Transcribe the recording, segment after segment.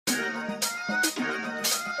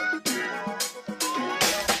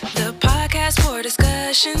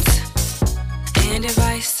sessions and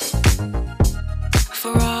advice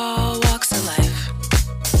for all walks of life.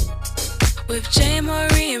 With J,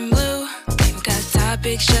 Marie, and Blue, we've got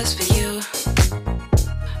topics just for you,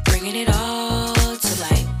 bringing it all to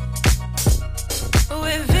light.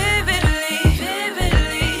 We're vividly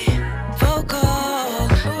vocal.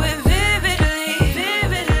 We're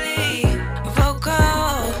vividly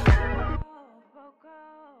vocal.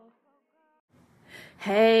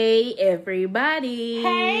 Hey everybody.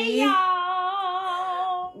 Hey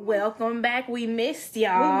y'all. Welcome back. We missed We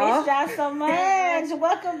y'all. missed y'all so much.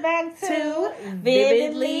 Welcome back to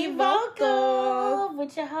Vividly Vocal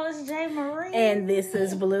with your host J Marie. And this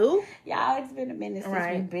is Blue. Y'all, it's been a minute since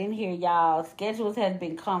Right. we've been here, y'all. Schedules have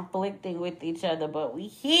been conflicting with each other, but we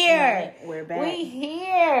here. Right, we're back. We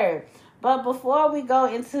here. But before we go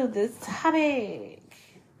into this topic,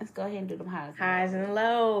 let's go ahead and do them highs. Highs and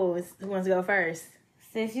lows. Who wants to go first?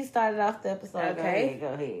 Since you started off the episode, Okay. go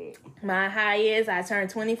ahead. My high is I turned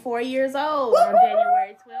 24 years old on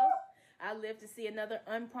January 12th. I live to see another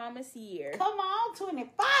unpromised year. Come on,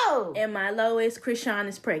 24. And my low is Krishan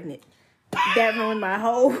is pregnant. That ruined my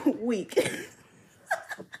whole week.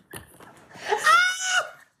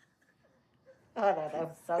 Hold on, that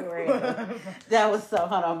was so random. That was so,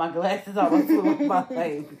 hold on, my glasses almost flew off my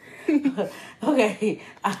face. Okay,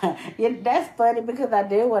 yeah, that's funny because I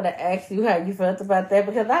did want to ask you how you felt about that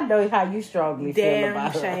because I know how you strongly feel Damn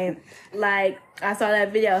about shame. her. Like, I saw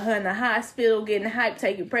that video of her in the hospital getting hyped,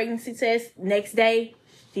 taking pregnancy test. Next day,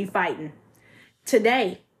 she fighting.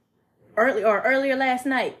 Today, earlier last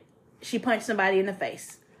night, she punched somebody in the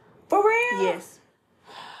face. For real? Yes.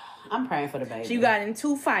 I'm praying for the baby. She got in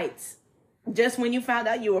 2 fights just when you found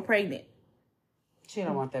out you were pregnant. She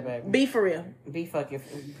don't want that baby. Be for real. Be fucking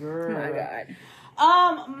girl. Oh my God.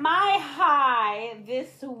 My high this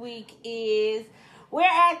week is we're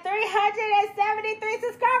at 373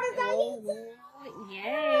 subscribers on YouTube.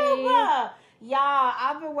 Yay. Y'all,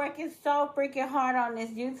 I've been working so freaking hard on this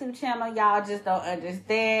YouTube channel. Y'all just don't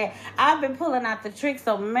understand. I've been pulling out the tricks,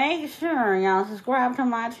 so make sure y'all subscribe to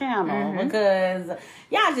my channel because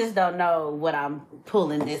y'all just don't know what I'm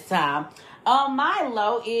pulling this time. My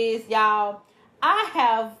low is, y'all,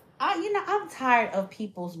 I'm tired of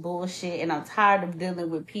people's bullshit and I'm tired of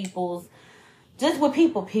dealing with people,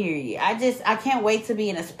 period. I can't wait to be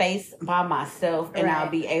in a space by myself and Right.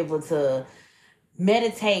 I'll be able to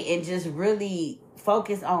meditate and just really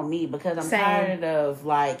focus on me because I'm Same. tired of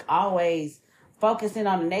like always focusing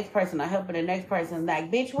on the next person or helping the next person.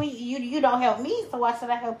 Like, bitch, you don't help me, so why should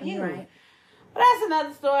I help you? Right. But that's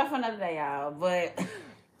another story for another day, y'all. But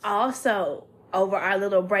Also, over our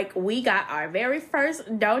little break, we got our very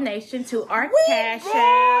first donation to our Cash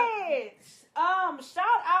App. did. Shout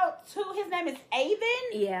out to his name is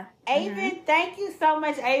Avon. Yeah. Avon, thank you so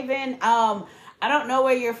much, Avon. I don't know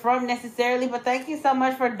where you're from necessarily, but thank you so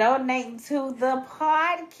much for donating to the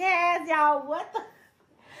podcast, y'all.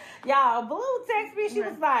 Y'all, Blue texted me. She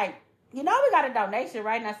was like, we got a donation,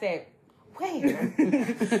 right? And I said, where?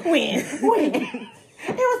 When?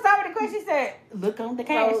 It was so many questions. She said, look on the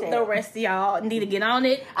Cash So App. the rest of y'all need to get on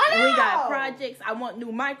it. I know. We got projects. I want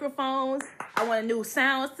new microphones. I want a new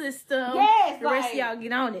sound system. Yes, the rest like- of y'all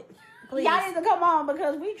get on it. Please. Y'all need to come on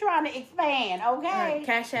because we trying to expand, okay?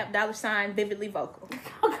 Cash App, $, Vividly Vocal.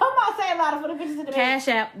 Come on, say it louder for the bitches in the back. Cash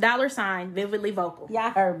App, $, Vividly Vocal. Y'all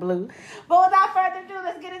heard Blue. But without further ado,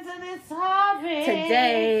 let's get into this topic.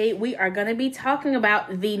 Today, we are going to be talking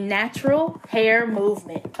about the natural hair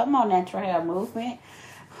movement. Come on, natural hair movement.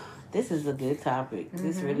 This is a good topic.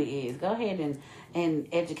 This really is. Go ahead and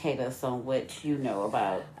educate us on what you know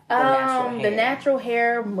about the natural hair. The natural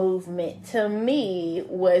hair movement to me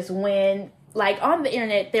was when, like, on the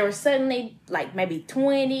internet, there was suddenly, like, maybe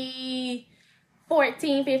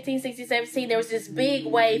 2014, 15, 16, 17, there was this big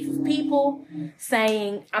wave of people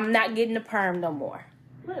saying, I'm not getting a perm no more.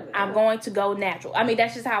 Really? I'm going to go natural. I mean,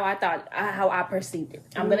 that's just how I thought, how I perceived it.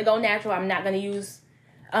 I'm going to go natural. I'm not going to use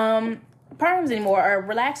perms anymore or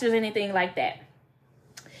relaxers, anything like that.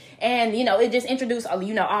 And, it just introduced, all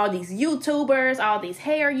these YouTubers, all these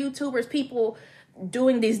hair YouTubers, people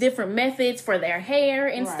doing these different methods for their hair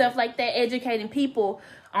and stuff like that, educating people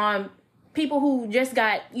on people who just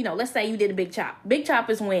got, let's say you did a big chop. Big chop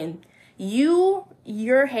is when your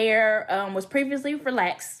hair was previously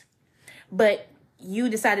relaxed, but you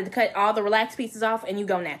decided to cut all the relaxed pieces off and you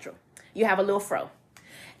go natural. You have a little fro.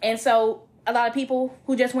 And so a lot of people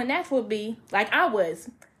who just went natural would be like I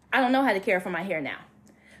was. I don't know how to care for my hair now.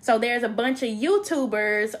 So there's a bunch of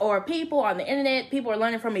YouTubers or people on the internet. People are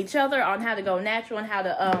learning from each other on how to go natural and how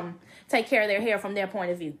to take care of their hair from their point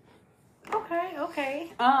of view.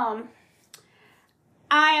 Okay.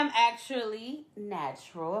 I am actually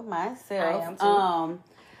natural myself. I am too.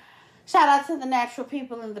 Shout out to the natural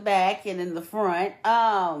people in the back and in the front.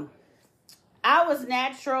 I was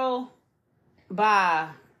natural by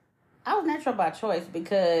choice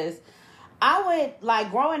because I would,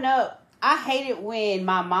 like, growing up, I hated when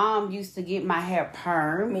my mom used to get my hair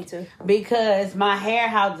permed. Me too. Because my hair,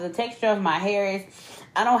 how the texture of my hair is,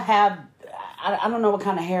 I don't know what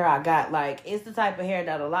kind of hair I got. Like, it's the type of hair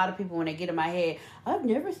that a lot of people, when they get in my head, I've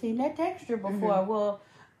never seen that texture before. Mm-hmm. Well,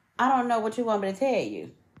 I don't know what you want me to tell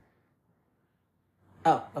you.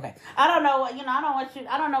 Oh, okay. I don't know what I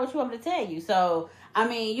don't know what you want me to tell you. So, I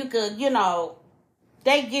mean, you could,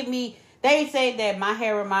 they say that my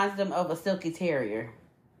hair reminds them of a silky terrier.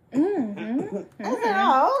 Mm-hmm. I said,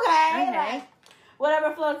 oh, okay. Okay. Like,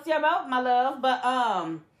 whatever floats your boat, my love. But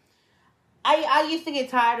I used to get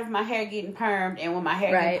tired of my hair getting permed, and when my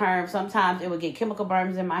hair Right. get permed, sometimes it would get chemical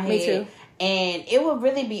burns in my head. Me too. And it would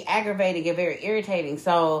really be aggravating and very irritating.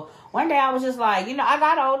 So one day I was just like, I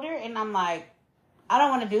got older, and I'm like, I don't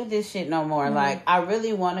want to do this shit no more. Mm-hmm. Like, I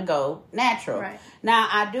really want to go natural. Right. Now,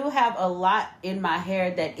 I do have a lot in my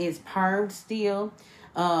hair that is permed still.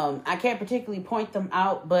 I can't particularly point them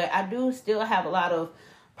out, but I do still have a lot of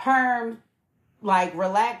perm, like,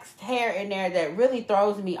 relaxed hair in there that really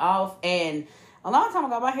throws me off. And a long time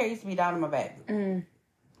ago, my hair used to be down in my back. Mm.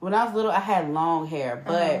 When I was little, I had long hair,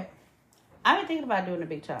 but I've been thinking about doing a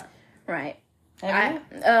big chop. Right. Have you?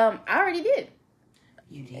 I already did.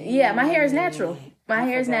 You did? Yeah, my hair is natural. My I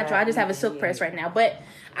hair is forgot natural. I just have a you silk did. press right now. But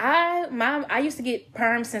I used to get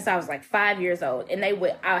perms since I was like 5 years old, and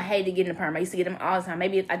I hated getting a perm. I used to get them all the time.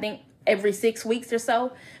 Maybe I think every 6 weeks or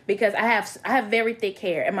so, because I have very thick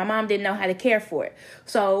hair, and my mom didn't know how to care for it.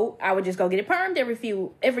 So I would just go get it permed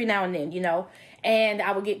every now and then, And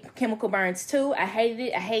I would get chemical burns too. I hated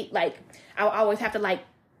it. I always have to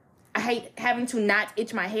I hate having to not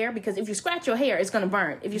itch my hair, because if you scratch your hair, it's going to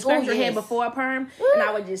burn. If you scratch your hair before a perm, and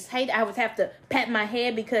I would just hate it. I would have to pat my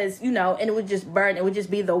head because, and it would just burn. It would just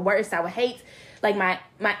be the worst. I would hate, like, my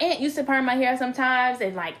aunt used to perm my hair sometimes,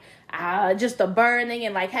 and, like, just the burning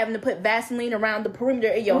and, like, having to put Vaseline around the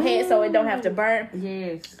perimeter of your head so it don't have to burn.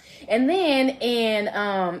 Yes. And then,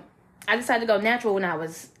 I decided to go natural when I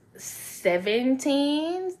was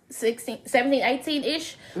 17,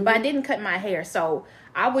 18-ish, but I didn't cut my hair, so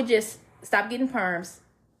I would just stop getting perms,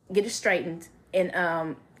 get it straightened, and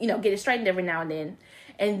get it straightened every now and then.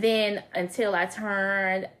 And then until I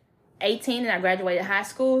turned 18 and I graduated high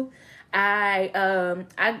school, I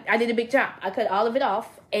did a big chop. I cut all of it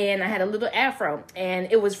off, and I had a little afro,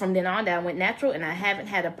 and it was from then on that I went natural, and I haven't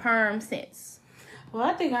had a perm since. Well,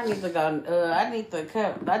 I think I need to go. I need to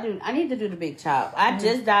cut. I need to do the big chop. I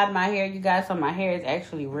just dyed my hair, you guys, so my hair is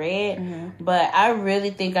actually red. But I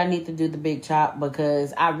really think I need to do the big chop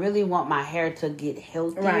because I really want my hair to get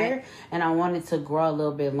healthier, Right. and I want it to grow a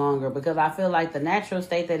little bit longer because I feel like the natural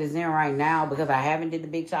state that it's in right now, because I haven't did the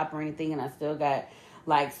big chop or anything, and I still got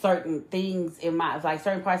like certain things in my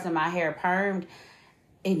certain parts of my hair permed.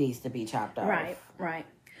 It needs to be chopped off. Right.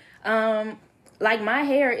 Like, my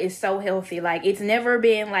hair is so healthy. Like, it's never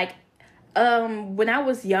been like, when I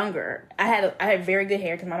was younger, I had very good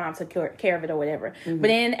hair because my mom took care of it or whatever. But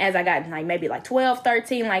then as I got maybe 12,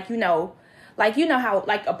 13, how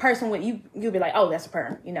like a person would, you'd be like, oh, that's a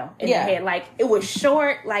perm, in your head. Like, it was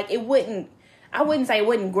short. Like, I wouldn't say it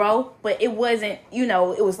wouldn't grow, but it wasn't,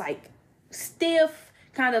 it was like stiff.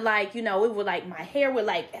 Kind of like, it would my hair would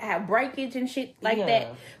have breakage and shit like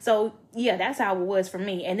that. So, yeah, that's how it was for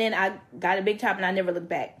me. And then I got a big chop and I never looked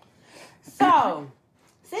back. So,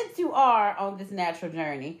 since you are on this natural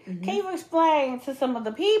journey, can you explain to some of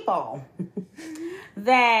the people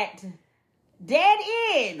that dead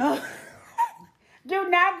ends do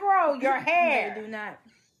not grow your hair? They do not.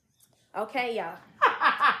 Okay, y'all.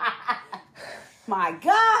 My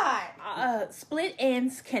God. Split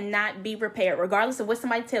ends cannot be repaired, regardless of what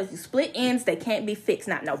somebody tells you. Split ends, they can't be fixed.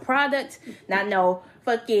 Not no product, not no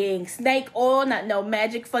fucking snake oil, not no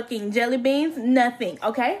magic fucking jelly beans, nothing.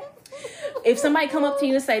 Okay. If somebody come up to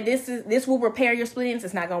you and say this will repair your split ends,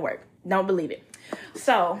 it's not gonna work. Don't believe it.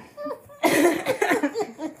 So,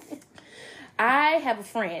 I have a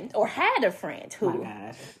friend, or had a friend, who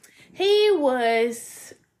he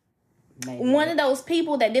was one of those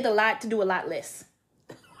people that did a lot to do a lot less.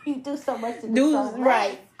 You do so much to do so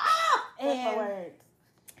right. That's my word.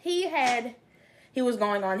 He was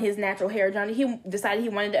going on his natural hair journey. He decided he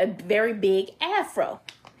wanted a very big afro.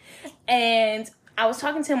 And I was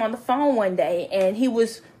talking to him on the phone one day, and he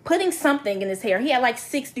was putting something in his hair. He had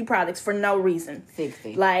 60 products for no reason.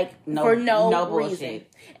 60. For no reason.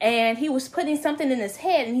 Bullshit. And he was putting something in his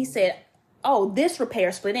head, and he said, oh, this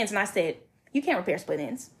repairs split ends. And I said, You can't repair split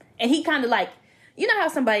ends. And he kind of like, you know how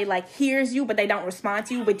somebody like hears you, but they don't respond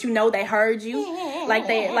to you, but you know they heard you, like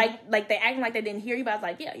they acting like they didn't hear you. But I was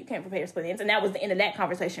like, yeah, you can't repair split ends, and that was the end of that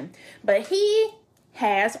conversation. But he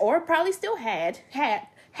has, or probably still had,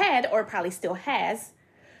 or probably still has,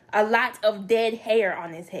 a lot of dead hair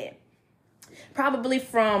on his head. Probably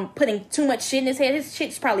from putting too much shit in his head. His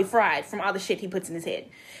shit's probably fried from all the shit he puts in his head,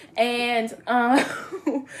 and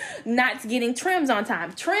not getting trims on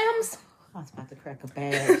time. Trims. I was about to crack a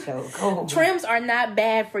bad joke. Trims are not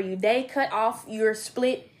bad for you. They cut off your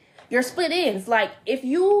split ends. Like, if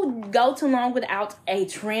you go too long without a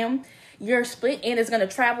trim, your split end is going to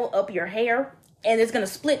travel up your hair, and it's going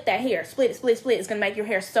to split that hair. Split. It's going to make your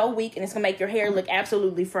hair so weak, and it's going to make your hair look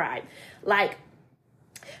absolutely fried. Like,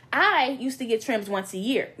 I used to get trims once a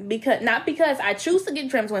year, not because I choose to get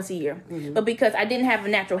trims once a year, but because I didn't have a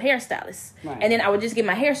natural hairstylist. Right. And then I would just get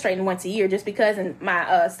my hair straightened once a year just because, and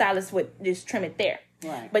my stylist would just trim it there.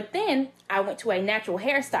 Right. But then I went to a natural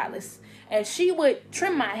hairstylist, and she would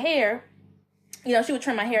trim my hair. You know, she would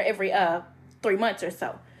trim my hair every 3 months or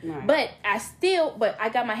so. Right. But I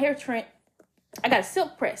got my hair trimmed. I got a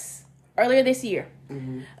silk press earlier this year,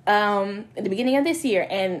 at the beginning of this year,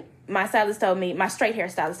 and my straight hair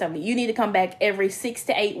stylist told me, you need to come back every 6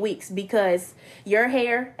 to 8 weeks because your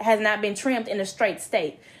hair has not been trimmed in a straight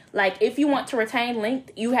state. Like, if you want to retain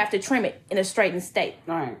length, you have to trim it in a straightened state.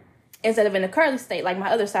 Right. Instead of in a curly state like my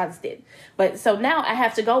other stylist did. But so now I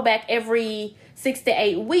have to go back every 6 to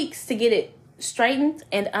 8 weeks to get it straightened.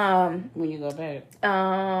 And when you go back?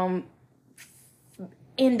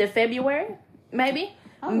 End of February, maybe.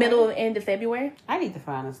 Okay. Middle end of February. I need to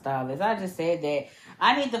find a stylist. I just said that.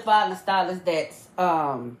 I need to find a stylist that's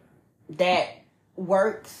that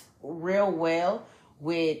works real well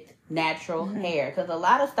with natural hair. Because a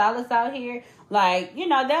lot of stylists out here, like, you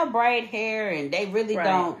know, they'll braid hair and they really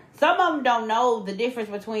don't. Some of them don't know the difference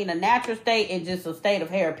between a natural state and just a state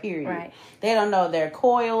of hair, period. Right. They don't know their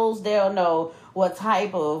coils. They don't know what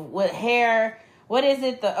hair. What is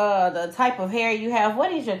it? The type of hair you have.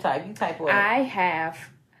 What is your type? You type what? I have.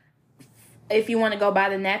 If you want to go by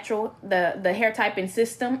the natural, the hair typing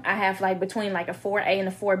system, I have like between like a 4A and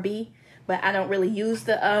a 4B, but I don't really use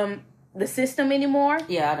the system anymore.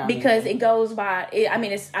 Yeah, I don't. Because it goes by.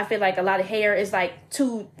 I feel like a lot of hair is like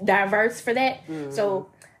too diverse for that. Mm-hmm. So,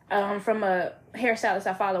 from a hairstylist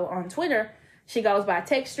I follow on Twitter, she goes by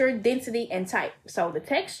texture, density, and type. So the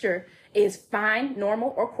texture is fine,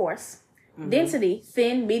 normal, or coarse. Mm-hmm. Density,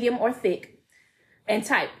 thin, medium, or thick, and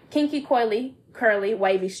type, kinky, coily, curly,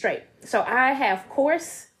 wavy, straight. So I have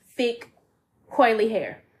coarse, thick, coily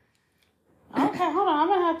hair. Okay, hold on. I'm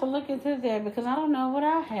going to have to look into that because I don't know what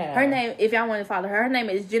I have. Her name, if y'all want to follow her name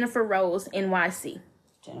is Jennifer Rose NYC.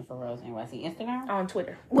 Jennifer Rose NYC. Instagram? On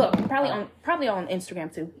Twitter. Well, probably on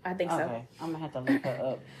Instagram too. I think so. Okay, I'm going to have to look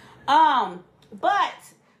her up. But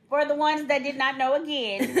for the ones that did not know,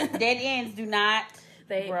 again, dead ends do not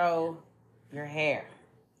grow your hair.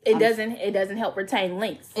 It doesn't help retain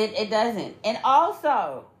length. It doesn't. And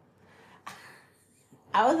also,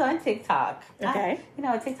 I was on TikTok. Okay.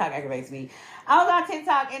 TikTok aggravates me. I was on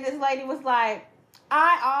TikTok and this lady was like,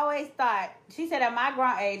 I always thought, she said at my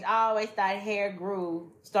grown age, I always thought hair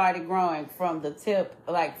started growing from the tip,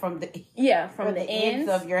 like from the ends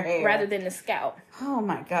of your hair. Rather than the scalp. Oh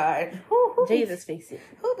my God. Jesus fix it.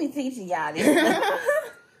 Who be teaching y'all this stuff?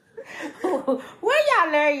 Where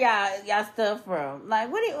y'all learn y'all stuff from?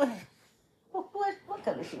 Like, what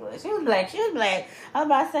color she was? She was black. I was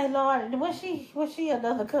about to say, Lord, was she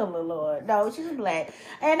another color, Lord? No, she was black.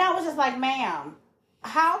 And I was just like, ma'am,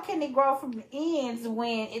 how can it grow from the ends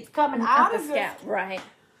when it's coming out of the scalp? Right.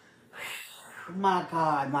 My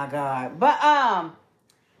God. But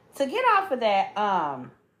to get off of that,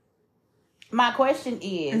 my question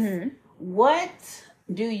is, what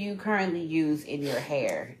do you currently use in your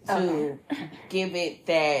hair to give it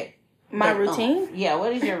that? My routine? Yeah,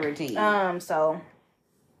 what is your routine? So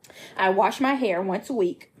I wash my hair once a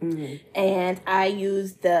week, and I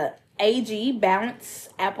use the AG Balance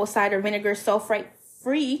Apple Cider Vinegar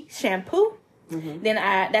Sulfate-Free shampoo. Then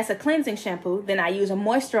that's a cleansing shampoo. Then I use a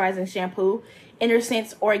moisturizing shampoo,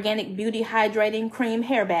 InnerSense Organic Beauty Hydrating Cream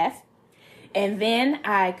Hair Bath. And then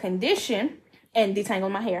I condition and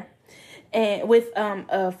detangle my hair. And with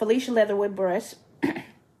a Felicia Leatherwood brush,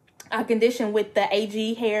 I condition with the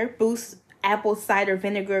AG Hair Boost Apple Cider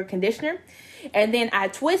Vinegar Conditioner. And then I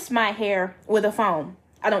twist my hair with a foam.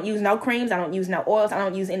 I don't use no creams. I don't use no oils. I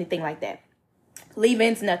don't use anything like that.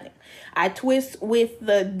 Leave-ins, nothing. I twist with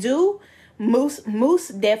the Dew Mousse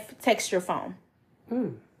Def Texture Foam.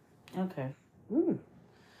 Okay.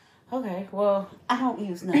 Okay, well, I don't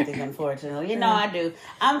use nothing, unfortunately. You know I do.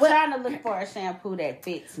 I'm trying to look for a shampoo that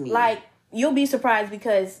fits me. Like, you'll be surprised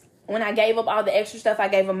because when I gave up all the extra stuff, I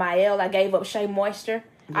gave up Mael, I gave up Shea Moisture.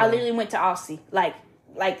 Yeah. I literally went to Aussie. Like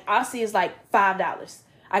Aussie is like $5.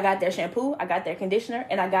 I got their shampoo, I got their conditioner,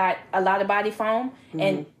 and I got a lot of body foam,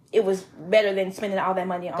 and it was better than spending all that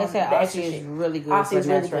money on they said the Aussie extra is shit. really good Aussie for is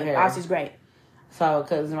really natural good. hair. Aussie's great. So,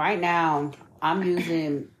 because right now, I was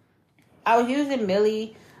using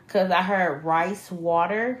Millie because I heard rice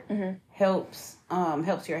water helps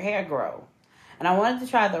your hair grow. And I wanted to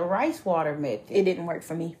try the rice water method. It didn't work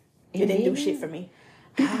for me. It didn't do shit for me.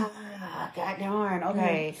 God darn.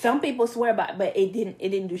 Okay. Some people swear by it, but it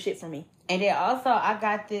didn't do shit for me. And then also I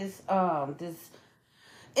got this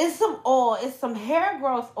it's some oil, it's some hair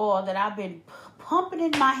growth oil that I've been pumping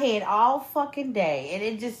in my head all fucking day. And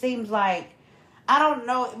it just seems like, I don't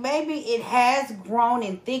know, maybe it has grown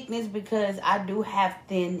in thickness because I do have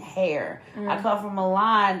thin hair. I come from a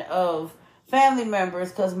line of family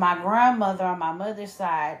members because my grandmother on my mother's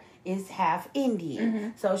side is half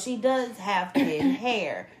Indian. So she does have thin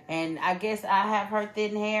hair. And I guess I have her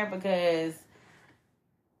thin hair because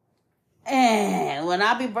when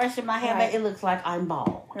I be brushing my hair back, it looks like I'm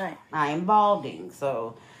bald. Right. I am balding.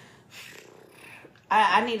 So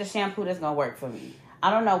I need a shampoo that's going to work for me.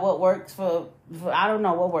 I don't know what works for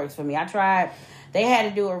me. I tried. They had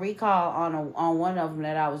to do a recall on one of them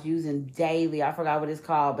that I was using daily. I forgot what it's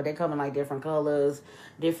called, but they come in like different colors,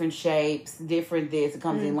 different shapes, different this. It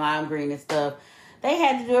comes in lime green and stuff. They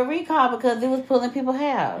had to do a recall because it was pulling people's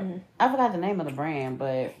hair. I forgot the name of the brand,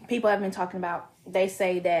 but people have been talking about. They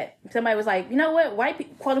say that somebody was like, you know what,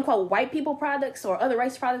 quote unquote white people products or other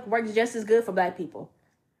race products works just as good for black people.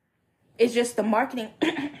 It's just the marketing.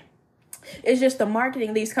 It's just the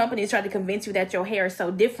marketing. These companies try to convince you that your hair is so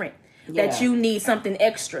different that you need something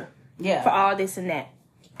extra for all this and that.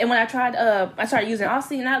 And when I started using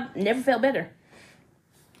Aussie, and I never felt better.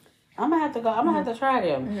 I'm gonna have to go. I'm gonna have to try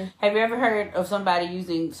them. Have you ever heard of somebody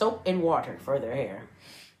using soap and water for their hair?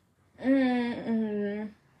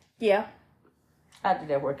 Yeah. How did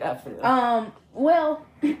that work out for them? Well,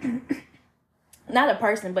 not a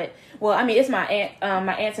person, but I mean, it's my aunt.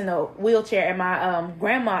 My aunt's in a wheelchair, and my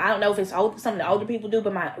grandma. I don't know if it's old, something the older people do,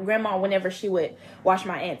 but my grandma, whenever she would wash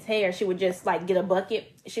my aunt's hair, she would just like get a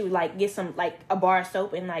bucket. She would like get some like a bar of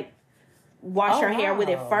soap and like wash her hair with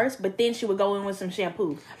it first, but then she would go in with some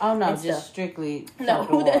shampoo. Oh no, just strictly no.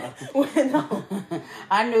 No.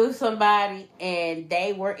 I knew somebody, and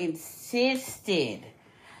they were insisted.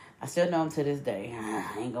 I still know them to this day.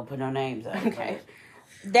 I ain't gonna put no names up. Okay.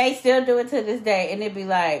 They still do it to this day, and it'd be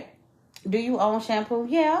like, "Do you own shampoo?"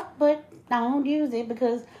 Yeah, but I don't use it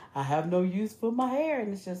because I have no use for my hair,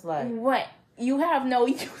 and it's just like, what? You have no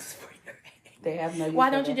use for your hair. They have no use.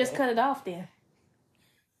 Why don't you just cut it off then?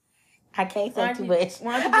 I can't say too much.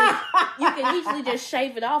 You can easily just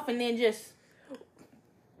shave it off and then just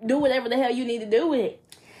do whatever the hell you need to do with it.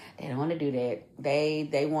 They don't want to do that.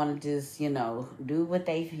 They want to just, do what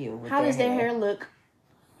they feel with How does their hair look?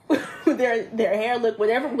 their hair look,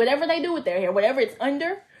 whatever they do with their hair, whatever it's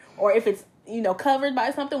under, or if it's, covered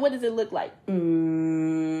by something, what does it look like? It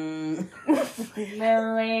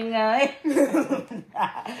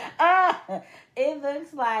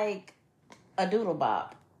looks like a doodle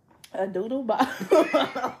bop. A doodle bop. It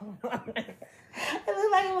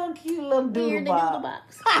looks like a little cute little doodle bop.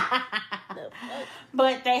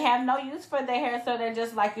 But they have no use for their hair, so they're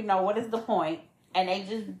just like, what is the point? And they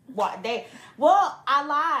just I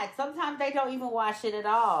lied. Sometimes they don't even wash it at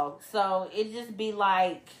all. So it just be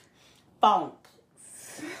like funk.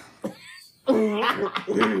 How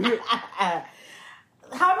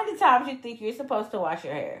many times you think you're supposed to wash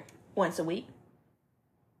your hair? Once a week.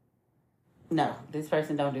 No, this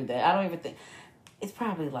person don't do that. I don't even think. It's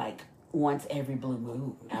probably like once every blue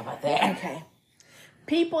moon. How about that? Okay.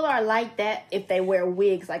 People are like that if they wear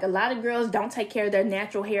wigs. Like a lot of girls don't take care of their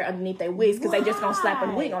natural hair underneath their wigs because they just gonna slap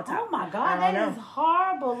a wig on top. Oh my God, that is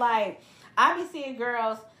horrible. Like I be seeing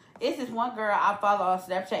girls. This is one girl I follow on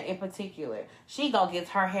Snapchat in particular. She gets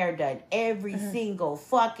her hair done every single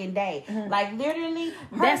fucking day. Like literally,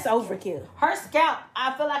 that's overkill. Her scalp,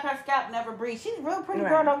 I feel like her scalp never breathes. She's a real pretty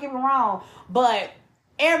girl. Don't get me wrong, but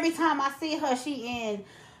every time I see her, she in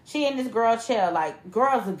this girl chair. Like,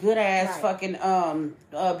 girl's a good ass fucking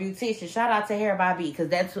beautician. Shout out to Hair by B, because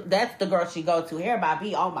that's the girl she go to. Hair by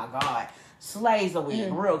B, oh my God, slays a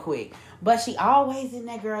wig real quick. But she always in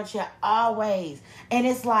that girl chair, always. And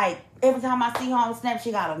it's like every time I see her on Snap,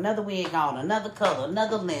 she got another wig on, another color,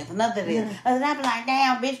 another length, another this. And I be like,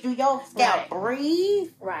 damn, bitch, do your scalp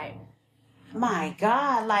breathe? Right. My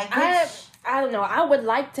God, like I don't know. I would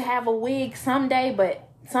like to have a wig someday, but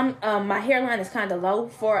my hairline is kind of low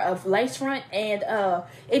for a lace front, and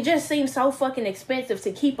it just seems so fucking expensive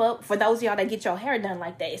to keep up. For those of y'all that get your hair done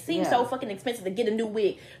like that, it seems so fucking expensive to get a new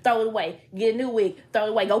wig, throw it away, get a new wig, throw it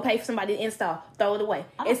away, go pay for somebody to install, throw it away.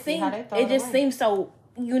 It just seems so,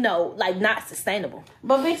 like not sustainable.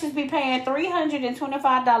 But bitches be paying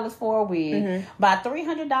 $325 for a wig, by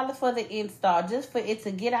 $300 for the install, just for it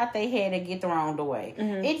to get out their head and get thrown away.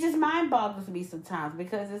 It just mind boggles me sometimes,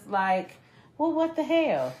 because it's like, well, what the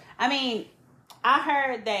hell? I mean, I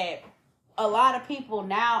heard that a lot of people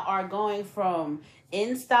now are going from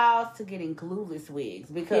installs to getting glueless wigs,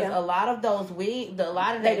 because a lot of those wigs,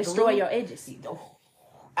 they destroy your edges.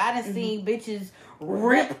 I done seen bitches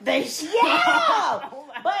rip their shit. Yeah,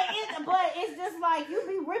 but it's just like, you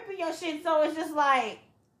be ripping your shit, so it's just like,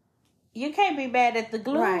 you can't be mad at the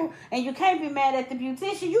glue, and you can't be mad at the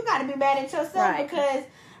beautician. You got to be mad at yourself, because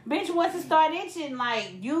bitch, once it start itching,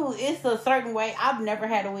 like, it's a certain way. I've never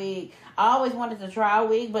had a wig. I always wanted to try a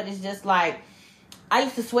wig, but it's just like, I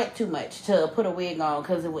used to sweat too much to put a wig on,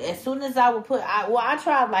 because as soon as I would I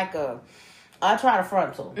tried a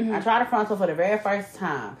frontal. I tried a frontal for the very first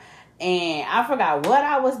time. And I forgot what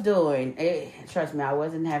I was doing. Trust me, I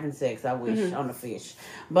wasn't having sex. I wish on the fish.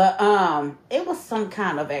 But it was some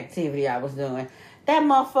kind of activity I was doing. That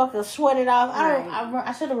motherfucker sweated off.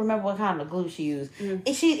 I should have remembered what kind of glue she used.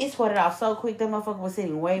 It sweated off so quick. That motherfucker was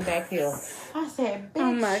sitting way back here. I said, bitch,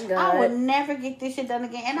 oh my God, I would never get this shit done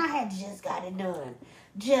again. And I had just got it done.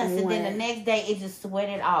 And then the next day it just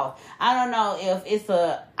sweated off. I don't know if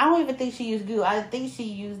I don't even think she used glue. I think she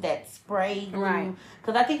used that spray glue. Right.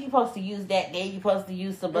 Because I think you're supposed to use that, then you're supposed to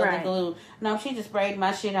use some other glue. No, she just sprayed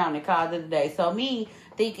my shit on and called it a day. So me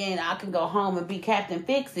thinking I can go home and be Captain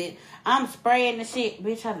Fix-It, I'm spraying the shit.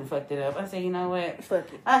 Bitch, I done fucked it up. I said, you know what?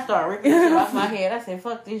 Fuck it. I started ripping shit off my head. I said,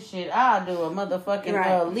 fuck this shit. I'll do a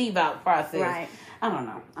motherfucking leave out process. Right. I don't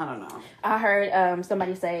know. I heard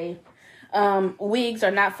somebody say, wigs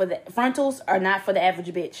are not for the frontals are not for the average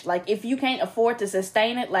bitch. Like, if you can't afford to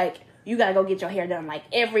sustain it, like, you gotta go get your hair done like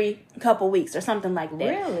every couple weeks or something like that.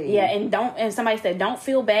 Really? Yeah, and somebody said, don't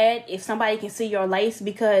feel bad if somebody can see your lace,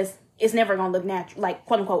 because it's never gonna look natural, like,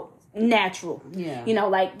 quote unquote natural. Yeah.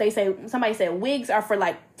 Like somebody said wigs are for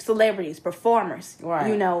like celebrities, performers.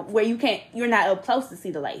 Right. Where you're not up close to see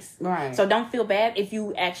the lace. Right. So don't feel bad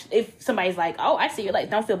if somebody's like, oh, I see your lace.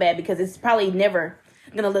 Don't feel bad, because it's probably never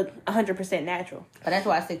gonna look 100% natural. But that's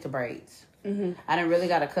why I stick to braids. I done really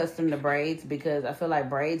got accustomed to braids, because I feel like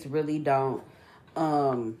braids really don't.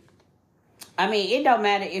 I mean, it don't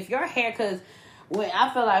matter if your hair, because I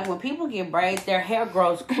feel like when people get braids, their hair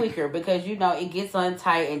grows quicker, because it gets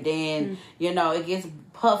untight, and then it gets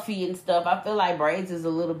puffy and stuff. I feel like braids is a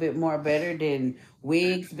little bit more better than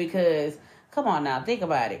wigs, because come on now, think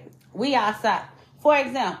about it. We outside, for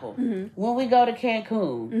example, when we go to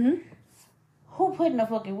Cancun. Who putting a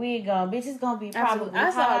fucking wig on? Bitch, it's gonna be probably. I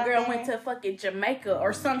saw a girl went to fucking Jamaica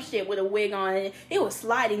or some shit with a wig on, and it was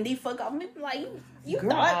sliding the fuck off. Like, you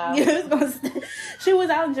thought you was gonna she was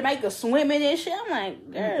out in Jamaica swimming and shit. I'm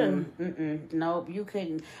like, girl, nope, you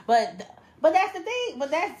couldn't. But that's the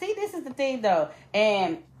thing. This is the thing though.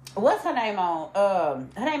 And what's her name on?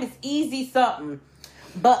 Her name is Easy something.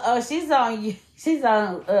 But she's on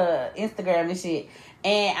Instagram and shit.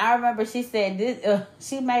 And I remember she said this.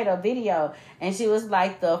 She made a video, and she was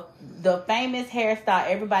like the famous hairstyle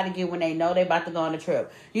everybody get when they know they about to go on a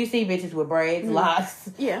trip. You see bitches with braids, locks,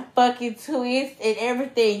 fucking twists, and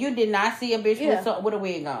everything. You did not see a bitch with a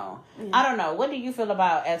wig on. I don't know. What do you feel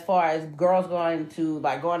about as far as girls going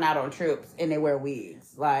out on trips and they wear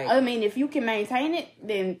wigs? Like, I mean, if you can maintain it,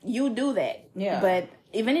 then you do that. Yeah. But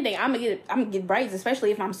if anything, I'm gonna get braids,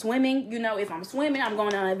 especially if I'm swimming. If I'm swimming, I'm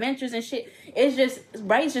going on adventures and shit. It's just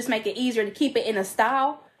braids just make it easier to keep it in a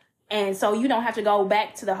style, and so you don't have to go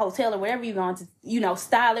back to the hotel or wherever you're going to,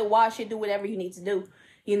 style it, wash it, do whatever you need to do,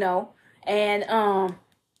 and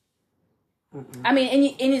I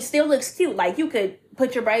mean, and it still looks cute. Like, you could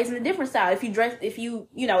put your braids in a different style if you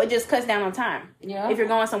it just cuts down on time. Yeah. If you're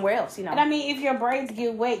going somewhere else, And I mean, if your braids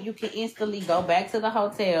get wet, you can instantly go back to the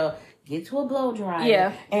hotel, get to a blow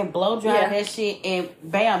dryer, and blow dry that shit, and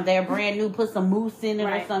bam, they're brand new. Put some mousse in it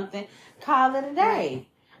or something. Call it a day. Right.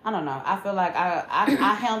 I don't know. I feel like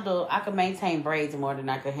I can maintain braids more than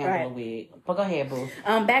I could handle a wig. But go ahead, boo.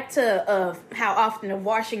 Back to how often of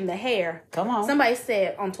washing the hair. Come on. Somebody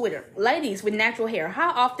said on Twitter, ladies with natural hair,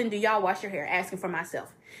 how often do y'all wash your hair? Asking for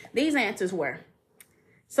myself. These answers were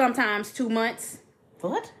sometimes 2 months.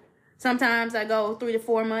 What? Sometimes I go 3 to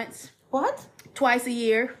 4 months. What? Twice a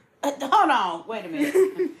year. Hold on. Wait a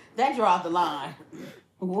minute. That draws the line.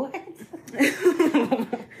 What?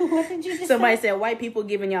 What did you just Somebody say? said white people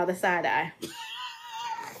giving y'all the side eye.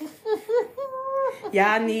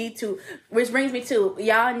 Y'all need to, which brings me to,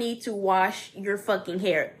 y'all need to wash your fucking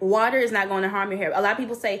hair. Water is not going to harm your hair. A lot of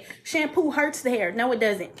people say shampoo hurts the hair. No, it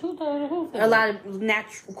doesn't. A lot of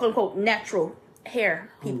natural, quote unquote, natural hair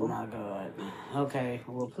people. Oh my God. Okay,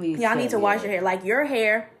 well, please. Y'all need to wash your hair. Like, your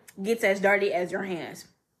hair gets as dirty as your hands.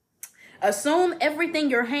 Assume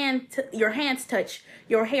everything your hands touch,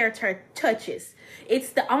 your hair touches.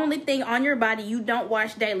 It's the only thing on your body you don't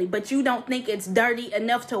wash daily, but you don't think it's dirty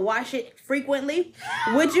enough to wash it frequently?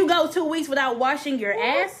 Would you go 2 weeks without washing your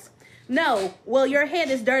ass? No. Well, your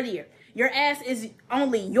head is dirtier. Your ass is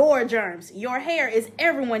only your germs. Your hair is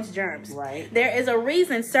everyone's germs. Right. There is a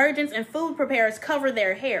reason surgeons and food preparers cover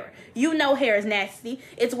their hair. You know hair is nasty.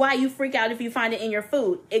 It's why you freak out if you find it in your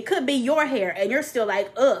food. It could be your hair, and you're still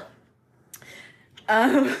like, ugh.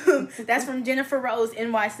 That's from Jennifer Rose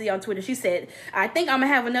NYC on Twitter. She said, I think I'm gonna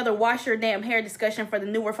have another wash your damn hair discussion for the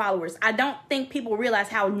newer followers. I don't think people realize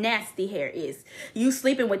how nasty hair is. You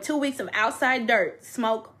sleeping with 2 weeks of outside dirt,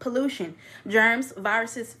 smoke, pollution, germs,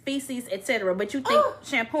 viruses, feces, etc. But you think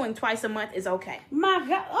shampooing twice a month is okay. My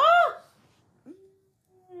God. Oh!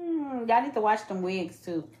 Y'all need to wash them wigs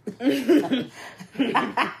too.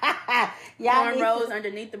 Cornrows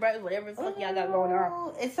underneath the braids, whatever the fuck y'all got going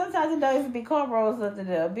on. And sometimes it doesn't be cornrows under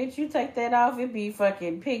there. Bitch, you take that off, it be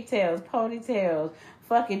fucking pigtails, ponytails,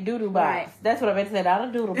 fucking doodle bops. Right. That's what I meant to say. Not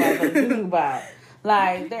a doodle bop, but a doodle bop.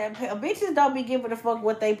 Like, bitches don't be giving a fuck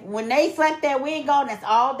what when they slap that wig on, that's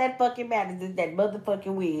all that fucking matters is that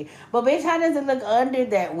motherfucking wig. But bitch, how does it look under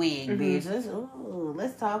that wig, bitch?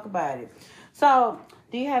 Let's talk about it. So,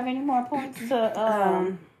 do you have any more points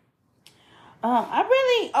to,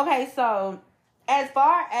 okay, so, as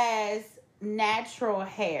far as natural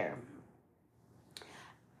hair,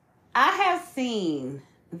 I have seen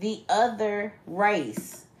the other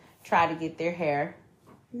race try to get their hair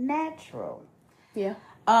natural. Yeah.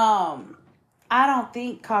 I don't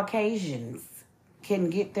think Caucasians can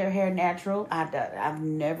get their hair natural. I've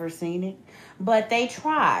never seen it, but they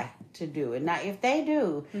try to do it. Now, if they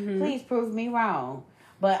do, please prove me wrong.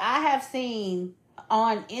 But I have seen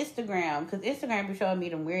on Instagram, because Instagram be showing me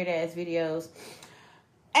them weird ass videos,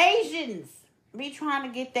 Asians be trying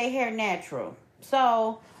to get their hair natural.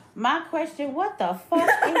 So my question, what the fuck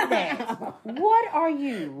is that? What are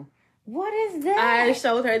you? What is that? I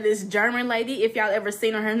showed her this German lady. If y'all ever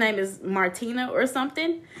seen her name is Martina or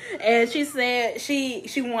something. And she said she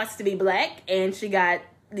wants to be black, and she got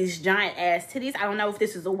these giant ass titties. I don't know if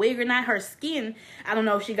this is a wig or not. Her skin, I don't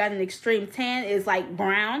know if she got an extreme tan. It's like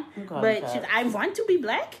brown. But I want to be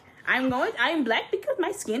black. I'm black because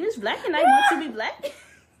my skin is black and I want to be black.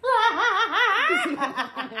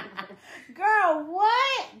 Girl,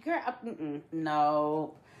 what? Girl,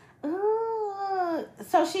 no.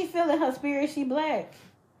 So she feeling her spirit, she black.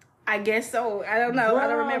 I guess so. I don't know. Girl. I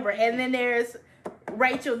don't remember. And then there's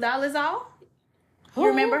Rachel Dolezal. You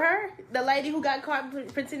remember her? The lady who got caught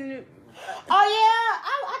pretending to... Oh, yeah.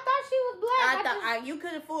 I thought she was black. You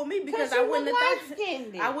could have fooled me because I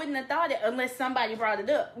wouldn't have thought it unless somebody brought it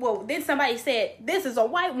up. Well, then somebody said, this is a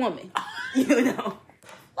white woman. You know.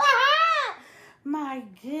 My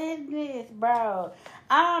goodness, bro.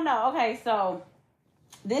 I don't know. Okay, so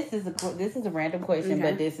this is a random question,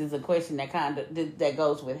 but this is a question that that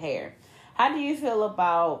goes with hair. How do you feel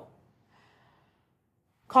about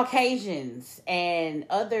Caucasians and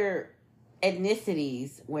other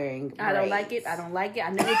ethnicities wearing braids? I don't like it. I know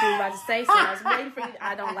what you were about to say, so I was waiting for you.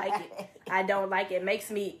 I don't like it. I don't like it. It makes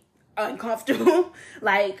me uncomfortable.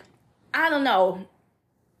 Like, I don't know.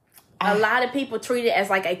 A lot of people treat it as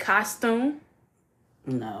like a costume.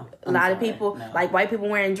 No. A lot of people, like white people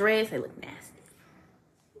wearing dreads, they look nasty.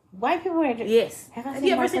 White people wearing dreads? Yes. Have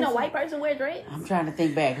you ever seen a white person wear dreads? I'm trying to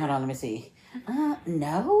think back. Hold on, let me see. No.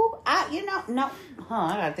 No.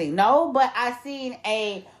 I gotta think. No, but I seen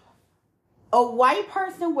a white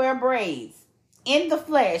person wear braids in the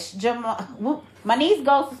flesh. My niece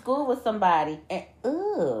goes to school with somebody, and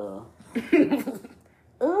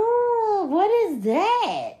what is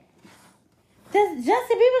that? Does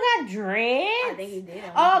Justin Bieber got dreads? I think he did.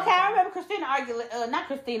 Okay, I remember Christina Aguilera. Not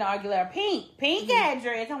Christina Aguilera. Pink had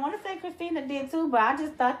dreads. I want to say Christina did too, but I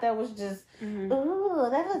just thought that was just. Ooh,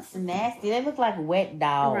 that looks nasty. They look like wet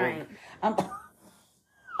dolls. Right. That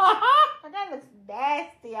looks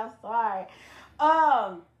nasty. I'm sorry.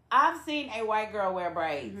 I've seen a white girl wear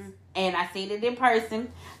braids, and I seen it in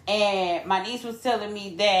person. And my niece was telling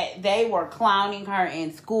me that they were clowning her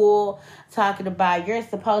in school, talking about, you're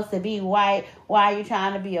supposed to be white. Why are you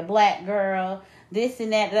trying to be a black girl? This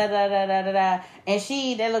and that, da da da da da da. And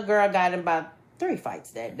that little girl got in about 3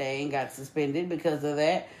 fights that day and got suspended because of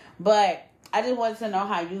that. But I just wanted to know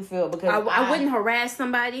how you feel because I wouldn't harass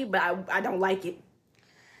somebody, but I don't like it.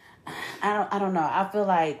 I don't know. I feel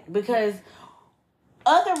like because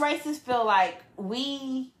other races feel like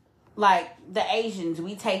we, like the Asians,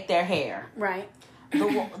 we take their hair. Right.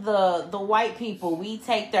 The white people, we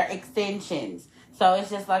take their extensions. So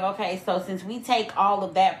it's just like, okay, so since we take all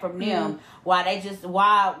of that from them, why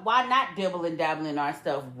not dibble and dabble in our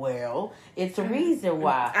stuff? Well, it's a reason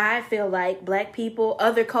why. I feel like black people,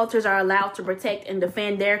 other cultures are allowed to protect and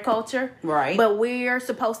defend their culture. Right. But we're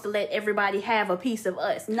supposed to let everybody have a piece of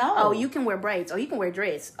us. No. Oh, you can wear braids. Oh, you can wear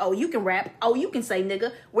dreads. Oh, you can rap. Oh, you can say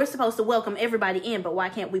nigga. We're supposed to welcome everybody in, but why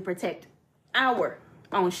can't we protect our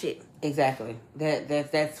own shit? Exactly.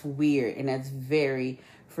 That's weird, and that's very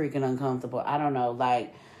freaking uncomfortable. I don't know,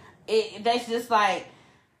 like that's just like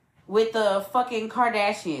with the fucking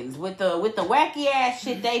Kardashians, with the wacky ass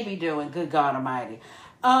shit they be doing. Good God Almighty.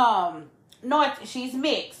 North, she's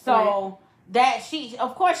mixed, so that she's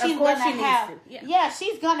gonna have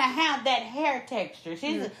she's gonna have that hair texture.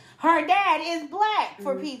 Her dad is black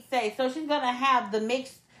for Pete's sake, so she's gonna have the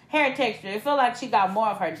mixed hair texture. It feel like she got more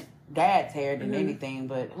of her dad's hair than anything,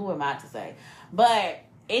 but who am I to say? But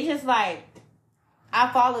it's just like, I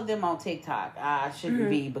followed them on TikTok. I shouldn't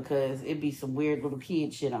be because it'd be some weird little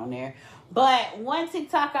kid shit on there. But one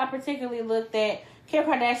TikTok I particularly looked at, Kim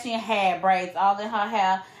Kardashian had braids all in her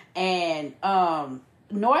hair, and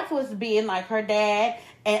North was being like her dad,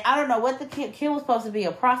 and I don't know what the kid was supposed to be,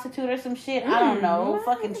 a prostitute or some shit. I don't know,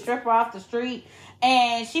 fucking stripper off the street.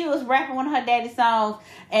 And she was rapping one of her daddy's songs,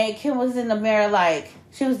 and Kim was in the mirror like,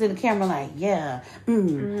 she was in the camera like, man,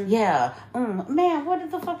 what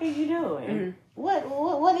the fuck are you doing? What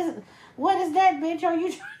is that, bitch? Are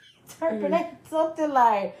you trying to interpret something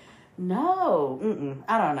like, no,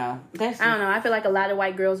 I don't know. I don't know. I feel like a lot of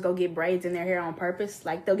white girls go get braids in their hair on purpose.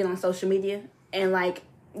 Like, they'll get on social media and like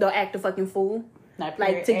they'll act a fucking fool.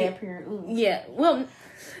 Like to get,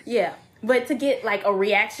 but to get like a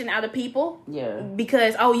reaction out of people,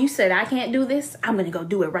 because you said I can't do this, I'm gonna go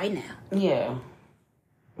do it right now. Yeah.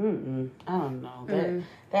 I don't know.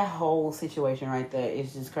 That whole situation right there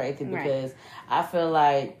is just crazy because I feel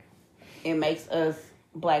like it makes us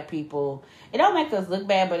black people, it don't make us look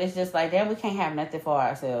bad, but it's just like, damn, we can't have nothing for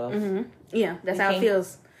ourselves. Yeah, that's how it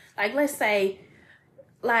feels. Like, let's say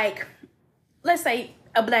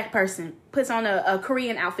a black person puts on a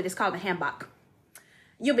Korean outfit. It's called a hanbok.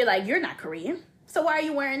 You'll be like, you're not Korean, so why are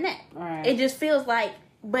you wearing that? Right. It just feels like,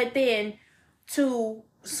 but then to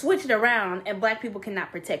switch it around and black people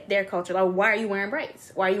cannot protect their culture. Like, why are you wearing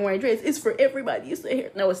braids? Why are you wearing dreads? It's for everybody. It's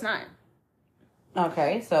here. No, it's not.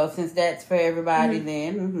 Okay, so since that's for everybody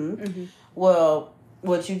then, well,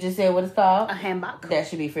 what you just said, what it's called? A hanbok. That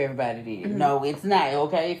should be for everybody then. No, it's not,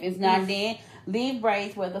 okay? If it's not then, leave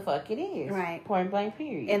braids where the fuck it is. Right. Point blank,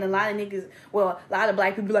 period. And a lot of niggas, a lot of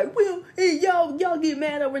black people be like, well, hey, y'all get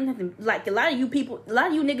mad over nothing. Like, a lot of you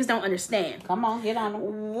niggas don't understand. Come on, get on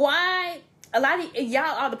them. Why? A lot of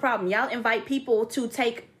y'all are the problem. Y'all invite people to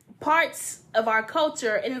take parts of our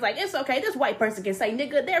culture, and it's like, it's okay, this white person can say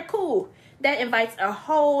nigga, they're cool. That invites a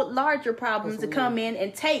whole larger problem to come in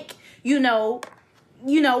and take,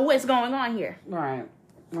 what's going on here. Right.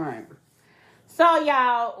 So,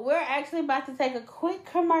 y'all, we're actually about to take a quick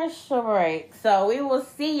commercial break. So, we will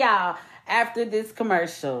see y'all after this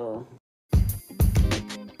commercial.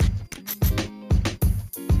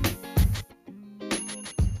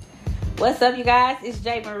 What's up, you guys? It's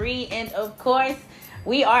J. Marie, and of course,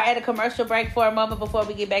 we are at a commercial break for a moment before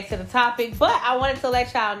we get back to the topic. But I wanted to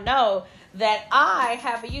let y'all know that I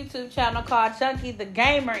have a YouTube channel called Chunky the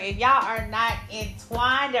Gamer. If y'all are not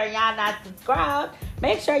entwined or y'all not subscribed,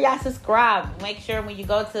 make sure y'all subscribe. Make sure when you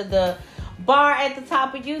go to the bar at the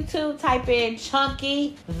top of YouTube, type in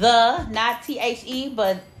Chunky the, not THE,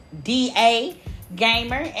 but DA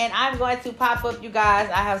Gamer, and I'm going to pop up, you guys.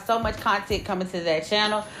 I have so much content coming to that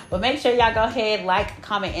channel, but make sure y'all go ahead, like,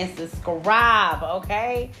 comment, and subscribe,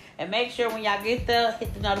 okay? And make sure when y'all get there,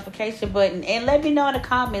 hit the notification button, and let me know in the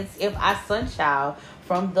comments if I sunshine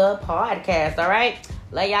from the podcast, all right?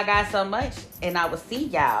 Love y'all guys so much, and I will see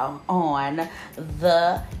y'all on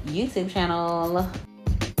the YouTube channel.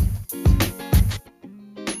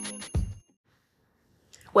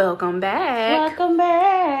 Welcome back.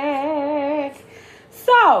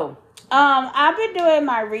 So, I've been doing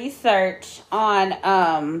my research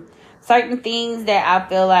on certain things that I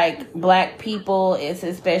feel like black people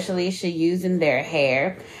especially should use in their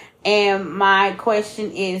hair. And my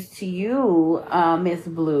question is to you, Miss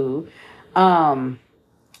Blue. You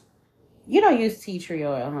don't use tea tree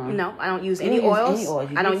oil, huh? No, I don't use any oils.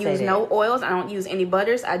 I don't use no oils. I don't use any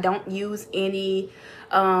butters. I don't use any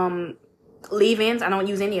leave-ins. I don't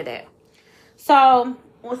use any of that. So,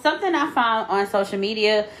 something I found on social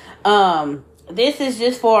media, this is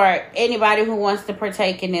just for anybody who wants to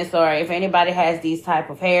partake in this, or if anybody has these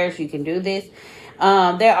type of hairs, you can do this.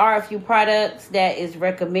 There are a few products that is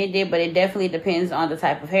recommended, but it definitely depends on the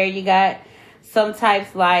type of hair you got. Some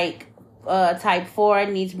types, like type 4,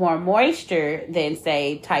 needs more moisture than,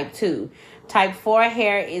 say, type 2. Type 4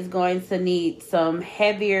 hair is going to need some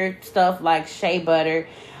heavier stuff like shea butter.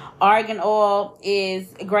 Argan oil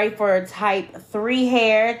is great for type 3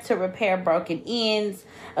 hair to repair broken ends.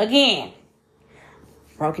 Again,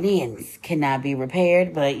 broken ends cannot be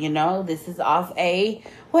repaired, but this is off a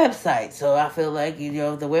website, so I feel like the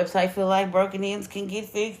website feel like broken ends can get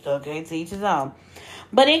fixed. Okay, to each his own.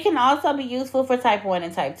 But it can also be useful for type 1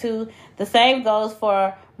 and type 2. The same goes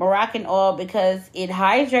for Moroccan oil because it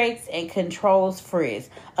hydrates and controls frizz.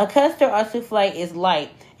 A custard or souffle is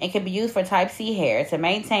light and can be used for type C hair to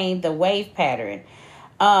maintain the wave pattern.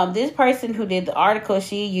 This person who did the article,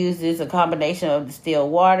 she uses a combination of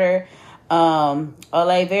distilled water,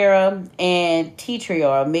 aloe vera, and tea tree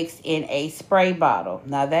oil mixed in a spray bottle.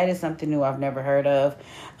 Now, that is something new I've never heard of.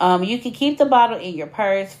 You can keep the bottle in your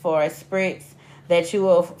purse for a spritz that you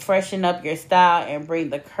will freshen up your style and bring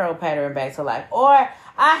the curl pattern back to life. Or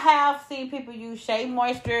I have seen people use Shea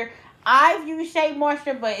Moisture. I've used Shea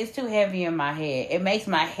Moisture, but it's too heavy in my head. It makes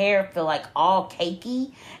my hair feel like all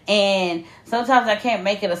cakey, and sometimes I can't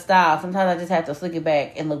make it a style. Sometimes I just have to slick it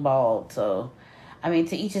back and look bald. So,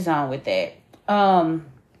 to each his own with that.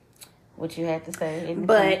 What you had to say?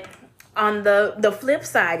 But on the flip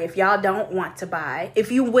side, if y'all don't want to buy,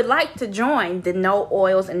 if you would like to join the no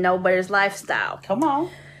oils and no butters lifestyle, come on.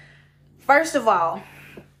 First of all,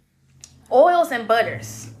 oils and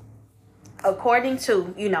butters, according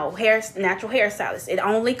to natural hairstylists, it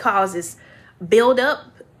only causes buildup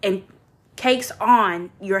and cakes on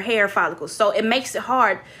your hair follicles. So it makes it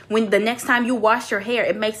hard when the next time you wash your hair.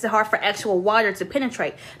 It makes it hard for actual water to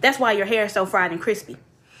penetrate. That's why your hair is so fried and crispy.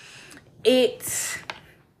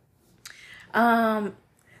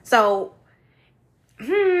 So, how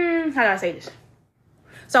do I say this?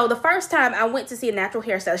 So the first time I went to see a natural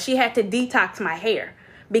hairstylist, she had to detox my hair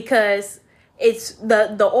because it's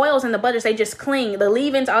the oils and the butters, they just cling. The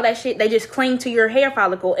leave-ins, all that shit, they just cling to your hair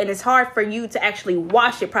follicle, and it's hard for you to actually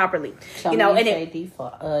wash it properly. So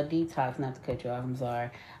detox, not to cut you off, I'm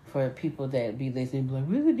sorry. For people that be listening, be like,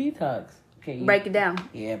 what's a detox? Okay, break it down.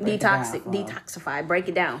 Yeah, detoxify, break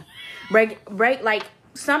it down. Break like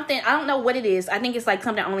something, I don't know what it is. I think it's like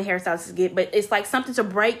something only hairstylists get, but it's like something to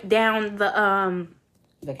break down the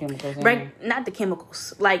chemicals. Not the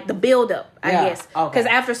chemicals, like the buildup, I guess. Because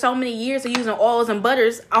after so many years of using oils and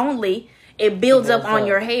butters only, it builds up on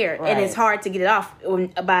your hair, and it's hard to get it off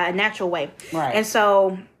by a natural way. Right. And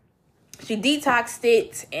so she detoxed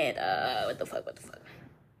it, and what the fuck.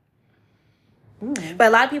 But a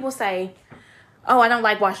lot of people say, oh, I don't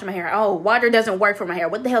like washing my hair. Oh, water doesn't work for my hair.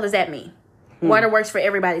 What the hell does that mean? Water works for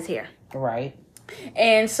everybody's hair. Right.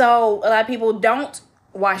 And so a lot of people don't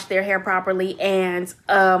wash their hair properly, and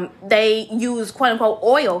they use quote unquote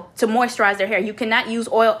oil to moisturize their hair. You cannot use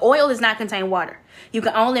oil. Oil does not contain water. You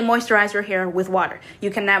can only moisturize your hair with water.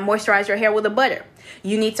 You cannot moisturize your hair with a butter.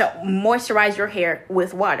 You need to moisturize your hair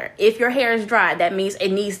with water. If your hair is dry, that means it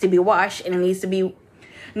needs to be washed, and it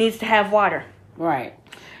needs to have water. Right.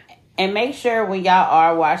 And make sure when y'all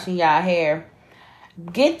are washing y'all hair,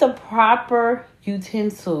 get the proper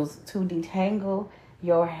utensils to detangle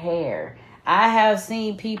your hair. I have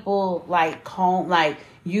seen people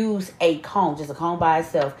use a comb, just a comb by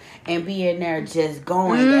itself, and be in there just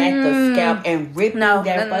going at the scalp and ripping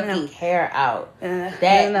fucking hair out.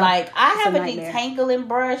 I have a detangling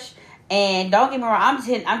brush, and don't get me wrong,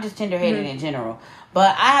 I'm just tender-headed in general,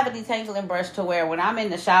 but I have a detangling brush to where when I'm in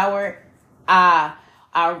the shower, I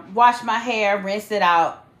wash my hair, rinse it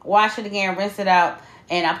out, wash it again, rinse it out,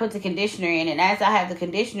 and I put the conditioner in. And as I have the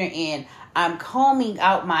conditioner in, I'm combing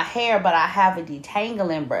out my hair, but I have a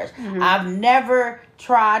detangling brush. I've never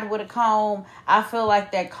tried with a comb. I feel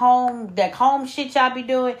like that comb shit y'all be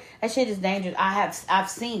doing, that shit is dangerous. I've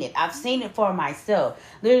seen it. I've seen it for myself.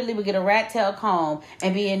 Literally, we get a rat tail comb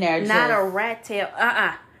and be in there. Not a rat tail.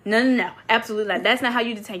 No. Absolutely not. That's not how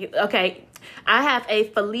you detangle. Okay. I have a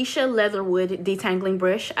Felicia Leatherwood detangling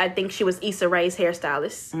brush. I think she was Issa Rae's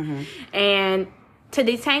hairstylist. And to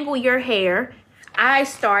detangle your hair, I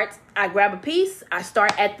grab a piece, I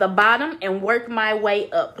start at the bottom and work my way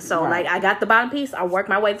up. So I got the bottom piece, I work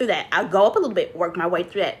my way through that. I go up a little bit, work my way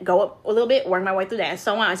through that. Go up a little bit, work my way through that, and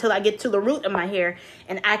so on until I get to the root of my hair,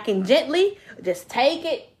 and I can gently just take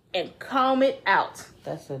it and comb it out.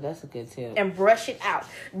 That's a good tip. And brush it out.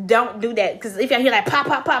 Don't do that, because if y'all hear like pop,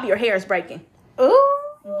 pop, pop, your hair is breaking.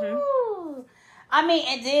 Ooh. I mean,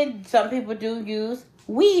 and then some people do use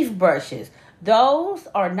weave brushes. Those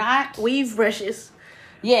are not Weave brushes.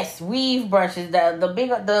 Yes, weave brushes. The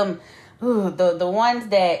bigger the ones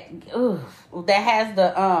that that has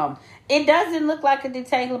the it doesn't look like a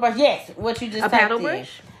detangler brush. Yes, what you just A paddle typed in.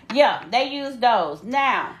 brush? Yeah, they use those.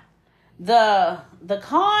 Now, the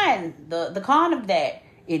con of that,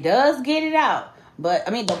 it does get it out. But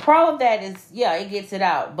I mean the pro of that is it gets it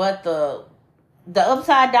out. But the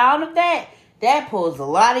upside down of that pulls a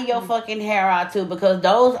lot of your fucking hair out too, because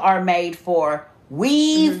those are made for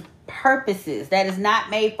weave purposes. That is not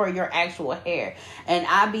made for your actual hair. And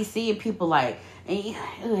I be seeing people like,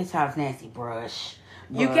 it sounds nasty, brush.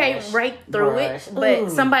 You can't rake through it,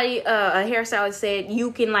 but somebody, a hairstylist said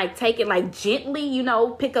you can like take it like gently,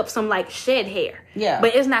 pick up some like shed hair. Yeah.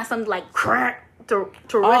 But it's not something like crack to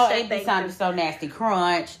rush that thing. It sounded so nasty.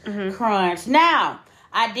 Crunch. Now,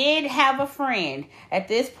 I did have a friend. At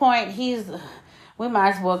this point, we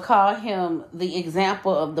might as well call him the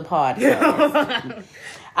example of the podcast.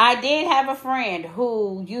 I did have a friend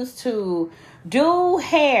who used to do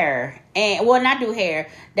hair, not do hair.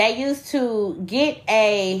 They used to get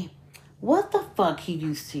what the fuck he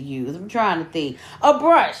used to use? I'm trying to think. A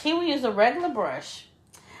brush. He would use a regular brush,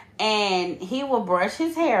 and he would brush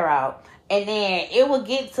his hair out, and then it would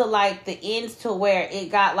get to like the ends to where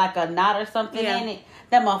it got like a knot or something in it.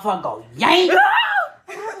 That motherfucker go yank.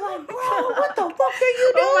 I was like, bro, what the fuck are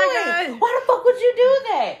you doing? Oh my God. Why the fuck would you do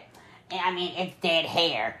that? And I mean, it's dead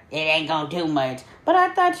hair. It ain't gonna do much. But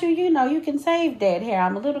I thought you can save dead hair.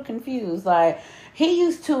 I'm a little confused. Like, he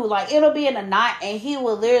used to, like, it'll be in a knot, and he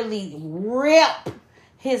will literally rip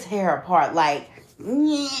his hair apart. Like,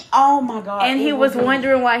 oh my God. And he was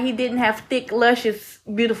wondering why he didn't have thick, luscious,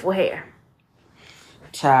 beautiful hair.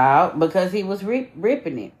 Child, because he was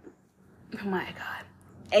ripping it. Oh my God.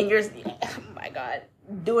 And oh my God.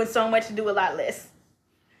 Doing so much to do a lot less.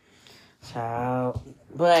 Child.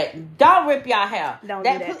 But don't rip y'all hair. Don't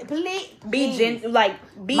do that. Please. Be gentle.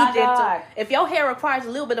 Be My gentle. God. If your hair requires a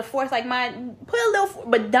little bit of force like mine, put a little,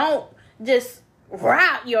 but don't just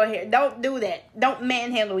wrap your hair. Don't do that. Don't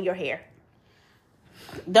manhandle your hair.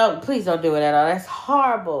 Please don't do it at all. That's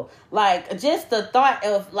horrible. Like, just the thought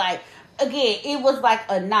of, like, again, it was like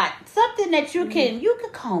a knot. Something that you can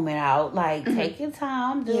comb it out. Like, take your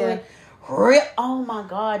time, do it. Rip. Oh my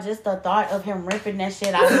God, just the thought of him ripping that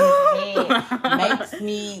shit out of his head makes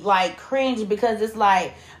me like cringe, because it's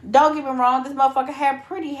like, don't get me wrong, this motherfucker had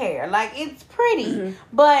pretty hair. Like, it's pretty.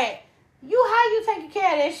 But how you taking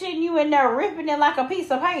care of that shit and you in there ripping it like a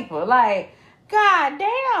piece of paper? Like, God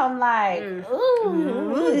damn, like,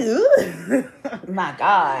 ooh. My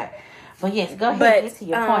God. But yes, go ahead, get to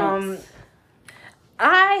your points.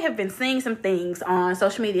 I have been seeing some things on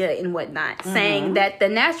social media and whatnot saying that the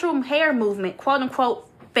natural hair movement, quote unquote,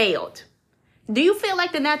 failed. Do you feel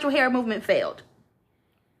like the natural hair movement failed?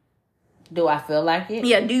 Do I feel like it?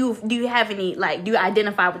 Yeah. Do you have any, like, do you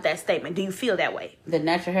identify with that statement? Do you feel that way? The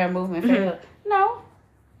natural hair movement failed? No.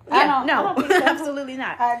 Yeah, I don't think so. Absolutely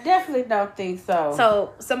not. I definitely don't think so.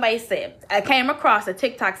 So somebody said, I came across a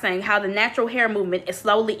TikTok saying how the natural hair movement is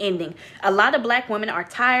slowly ending. A lot of black women are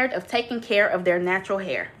tired of taking care of their natural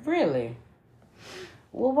hair. Really?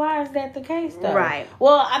 Well, why is that the case, though? Right.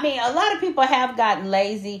 Well, I mean, a lot of people have gotten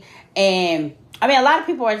lazy, and I mean, a lot of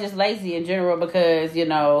people are just lazy in general because,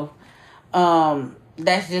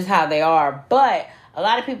 that's just how they are. But a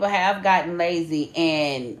lot of people have gotten lazy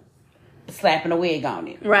and slapping a wig on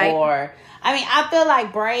it. Right. Or, I mean, I feel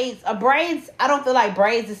like braids, I don't feel like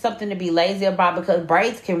braids is something to be lazy about, because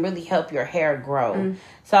braids can really help your hair grow.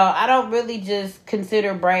 So I don't really just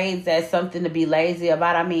consider braids as something to be lazy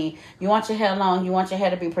about. I mean, you want your hair long, you want your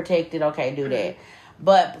hair to be protected, okay, do that.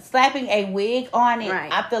 But slapping a wig on it,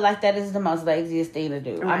 I feel like that is the most laziest thing to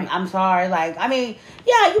do. Right. I'm sorry. Like, I mean,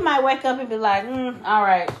 yeah, you might wake up and be like, all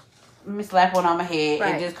right, let me slap one on my head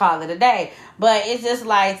and just call it a day. But it's just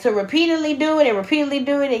like, to repeatedly do it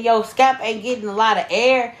and your scalp ain't getting a lot of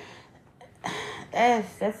air.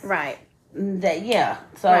 That's right. Yeah.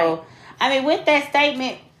 So, I mean, with that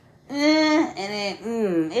statement,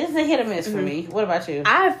 it's a hit or miss for me. What about you?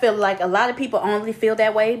 I feel like a lot of people only feel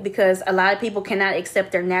that way because a lot of people cannot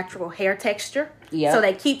accept their natural hair texture. Yeah. So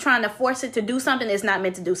they keep trying to force it to do something it's not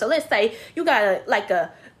meant to do. So let's say you got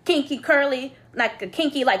a kinky curly, like a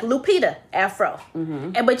kinky like Lupita afro,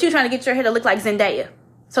 but you're trying to get your hair to look like Zendaya.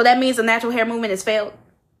 So that means the natural hair movement has failed.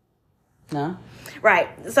 No. Right.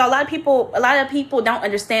 So a lot of people don't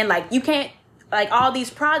understand, like, you can't, like, all these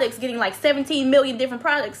products getting like 17 million different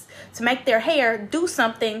products to make their hair do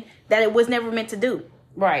something that it was never meant to do.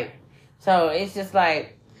 Right. So it's just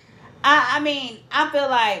like, I mean, I feel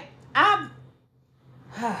like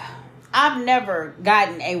I've never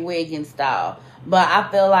gotten a wig installed. But I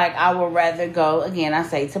feel like I would rather go, again, I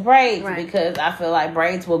say to braids, because I feel like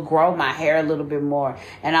braids will grow my hair a little bit more.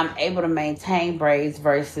 And I'm able to maintain braids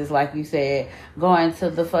versus, like you said, going to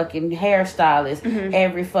the fucking hairstylist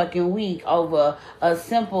every fucking week over a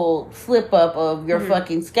simple slip up of your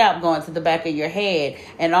fucking scalp going to the back of your head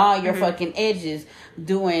and all your fucking edges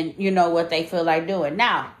doing, you know, what they feel like doing.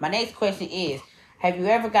 Now, my next question is, have you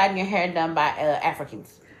ever gotten your hair done by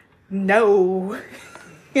Africans? No.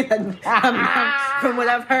 From what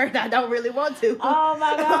I've heard, I don't really want to. Oh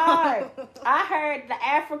my God. I heard the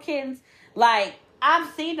Africans, like, I've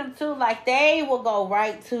seen them too, like, they will go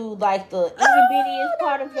right to, like, the itty bittiest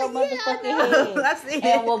part of your motherfucking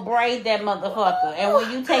head and will braid that motherfucker. And when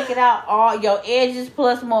you take it out, all your edges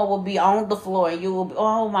plus more will be on the floor, and you will be,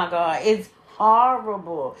 oh my God, it's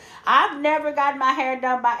horrible. I've never gotten my hair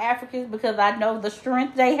done by Africans because I know the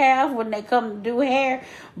strength they have when they come to do hair,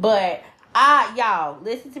 but y'all,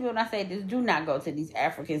 listen to me when I say this. Do not go to these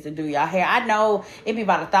Africans to do your hair. I know it be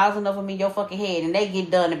about 1,000 of them in your fucking head, and they get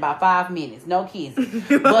done in about 5 minutes. No kissing.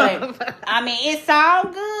 But, I mean, it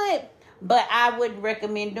sounds good, but I wouldn't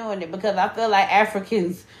recommend doing it because I feel like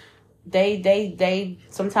Africans, they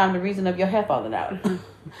sometimes the reason of your hair falling out.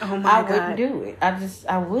 Oh my God. I wouldn't do it.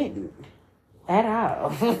 I wouldn't. At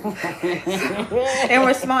all. In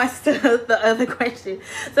response to the other question,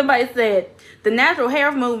 somebody said the natural hair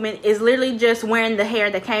movement is literally just wearing the hair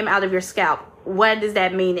that came out of your scalp. What does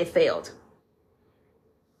that mean? It failed.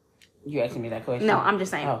 You asking me that question? No, I'm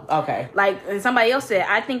just saying. Oh, okay. Like, and somebody else said,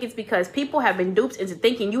 I think it's because people have been duped into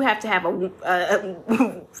thinking you have to have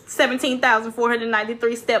a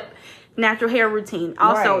 17,493 step natural hair routine.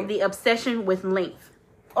 Also, the obsession with length.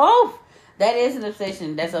 Oh, that is an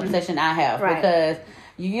obsession. That's an obsession I have. Because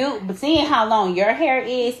seeing how long your hair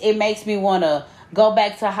is, it makes me want to go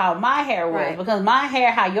back to how my hair was. Because my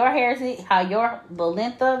hair, how your hair is, the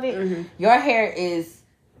length of it, your hair is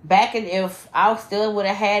back. And if I still would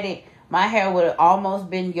have had it, my hair would have almost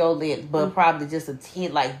been your length, but probably just a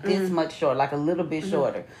tint like this much short, like a little bit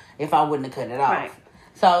shorter, if I wouldn't have cut it off.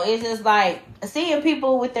 So it's just like seeing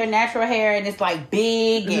people with their natural hair and it's like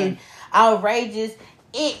big and outrageous.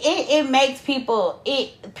 It makes people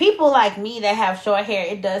like me that have short hair,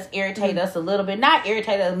 it does irritate us a little bit. Not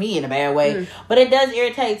irritate me in a bad way, but it does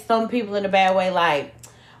irritate some people in a bad way. Like,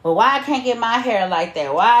 well, why I can't get my hair like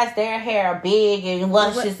that? Why is their hair big and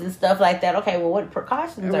luscious and stuff like that? Okay, well, what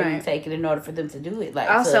precautions are you taking in order for them to do it? Like,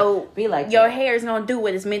 also, be like your hair is gonna do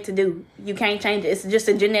what it's meant to do. You can't change it. It's just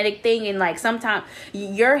a genetic thing, and like sometimes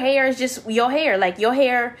your hair is just your hair. Like your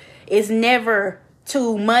hair is never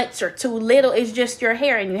too much or too little. It's just your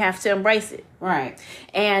hair, and you have to embrace it. Right.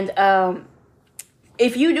 And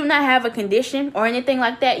if you do not have a condition or anything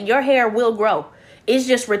like that, your hair will grow. It's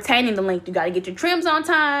just retaining the length. You got to get your trims on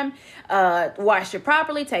time, wash it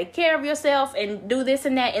properly, take care of yourself, and do this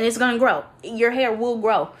and that, and it's going to grow. Your hair will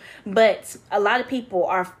grow. But a lot of people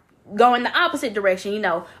are going the opposite direction. You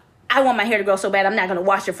know, I want my hair to grow so bad, I'm not going to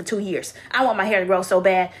wash it for 2 years. I want my hair to grow so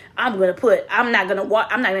bad, I'm not going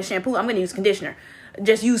to shampoo, I'm going to use conditioner.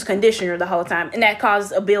 Just use conditioner the whole time. And that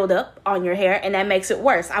causes a buildup on your hair, and that makes it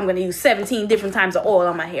worse. I'm going to use 17 different times of oil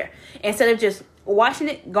on my hair. Instead of just washing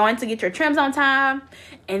it, going to get your trims on time,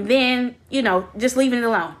 and then, you know, just leaving it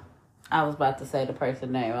alone. I was about to say the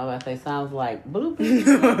person's name. I was about to say, sounds like bloop.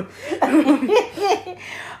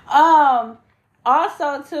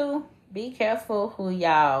 Also, too, be careful who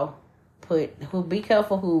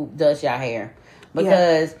does your hair.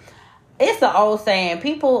 Because it's the old saying,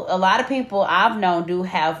 a lot of people I've known do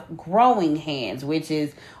have growing hands, which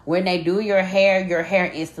is when they do your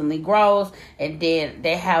hair instantly grows, and then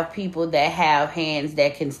they have people that have hands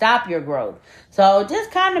that can stop your growth. So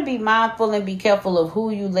just kind of be mindful and be careful of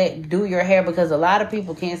who you let do your hair, because a lot of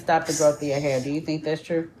people can't stop the growth of your hair. Do you think that's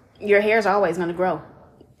true? Your hair is always going to grow.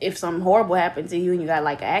 If something horrible happens to you and you got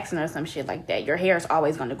like an accident or some shit like that, your hair is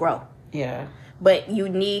always going to grow. Yeah. But you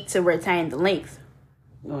need to retain the length.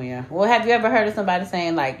 Oh, yeah. Well, have you ever heard of somebody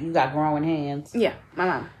saying, like, you got growing hands? Yeah, my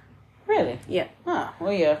mom. Really? Yeah. Huh.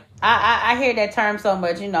 Well, yeah. I hear that term so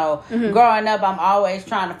much, you know. Growing up, I'm always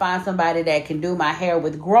trying to find somebody that can do my hair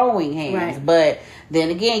with growing hands. Right. But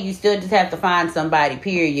then again, you still just have to find somebody,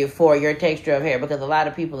 period, for your texture of hair. Because a lot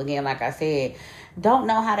of people, again, like I said, don't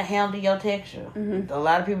know how to handle your texture. A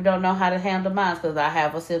lot of people don't know how to handle mine, because I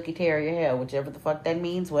have a silky terrier hair, whichever the fuck that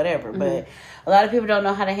means, whatever. But a lot of people don't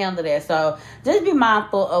know how to handle that. So just be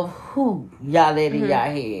mindful of who y'all let in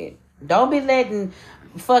y'all head. Don't be letting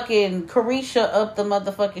fucking Carisha up the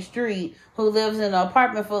motherfucking street, who lives in an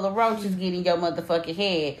apartment full of roaches, get in your motherfucking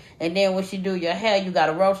head. And then when she do your hair, you got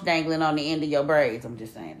a roach dangling on the end of your braids. I'm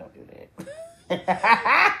just saying, don't do that.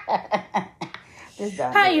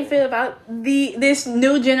 How you feel about this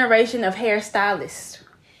new generation of hairstylists?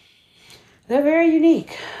 They're very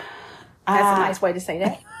unique. That's a nice way to say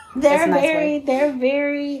that. They're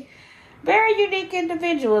very, very unique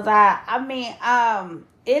individuals. I mean,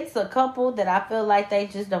 it's a couple that I feel like they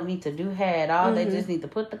just don't need to do hair at all. They just need to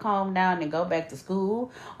put the comb down and go back to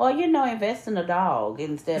school, or invest in a dog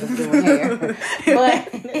instead of doing hair. But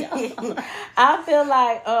I feel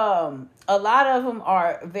like a lot of them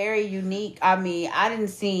are very unique. I mean, I didn't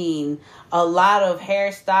see a lot of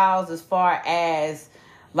hairstyles as far as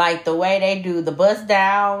like the way they do the bust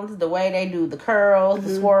downs, the way they do the curls,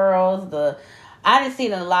 the swirls, I didn't see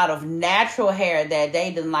a lot of natural hair that they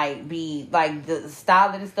didn't like be like the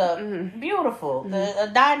styling and stuff. Beautiful. The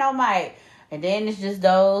dynamite. And then it's just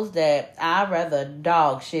those that I'd rather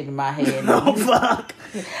dog shit in my head. Oh, fuck.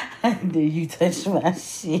 Do you touch my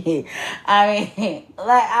shit? I mean,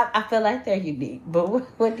 like, I feel like they're unique. But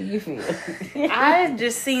what do you feel? I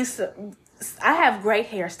just seen I have great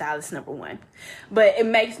hairstylists, number one, but it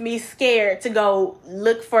makes me scared to go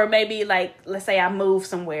look for maybe like, let's say I move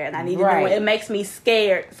somewhere and I need to do it. It makes me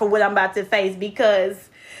scared for what I'm about to face because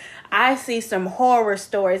I see some horror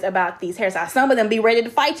stories about these hairstylists. Some of them be ready to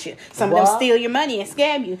fight you. Some of them steal your money and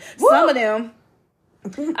scam you. Woo! Some of them,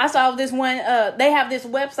 I saw this one, they have this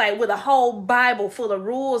website with a whole Bible full of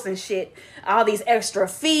rules and shit. All these extra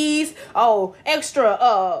fees. Oh, extra,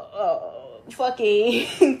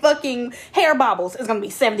 fucking hair bobbles is gonna be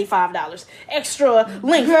 $75. Extra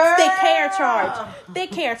length, thick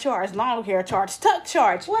hair charge, long hair charge, tuck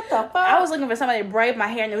charge. What the fuck? I was looking for somebody to braid my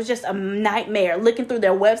hair and it was just a nightmare looking through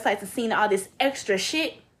their websites and seeing all this extra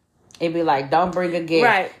shit. It'd be like, don't bring a gift.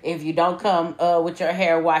 Right. If you don't come with your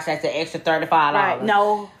hair washed, that's an extra $35. Right.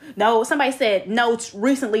 No. Somebody said no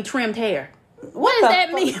recently trimmed hair. What does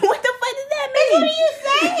that mean? What the fuck does that mean? What are you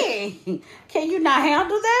saying? Can you not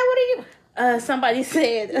handle that? What are you? Somebody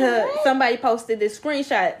said, somebody posted this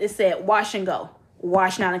screenshot. It said, wash and go.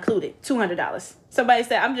 Wash not included. $200. Somebody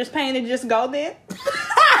said, I'm just paying to just go then.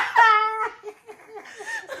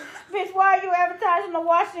 Bitch, why are you advertising the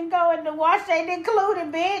wash and go and the wash ain't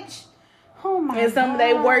included, bitch? Oh my God. And some of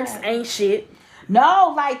their works ain't shit.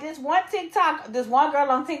 No, like this one girl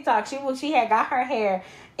on TikTok, she had got her hair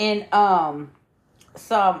in some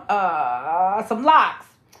locks.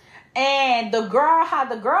 And the girl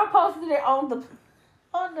posted it on the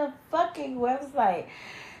fucking website.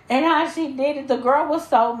 And how she did it, the girl was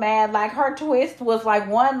so mad. Like her twist was like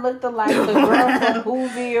one looked like the girl from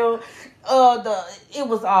Whoville. It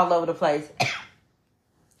was all over the place.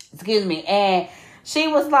 Excuse me. And she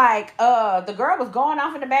was like, the girl was going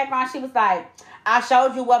off in the background. She was like, I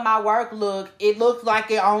showed you what my work looked. It looks like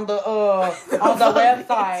it on the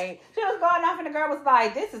website. She was going off and the girl was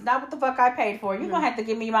like, this is not what the fuck I paid for. You're going to have to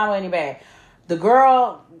give me my money back. The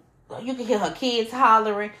girl, you could hear her kids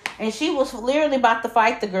hollering. And she was literally about to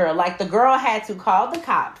fight the girl. Like the girl had to call the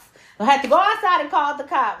cops. Had to go outside and call the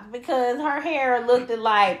cops because her hair looked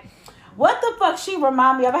like... What the fuck she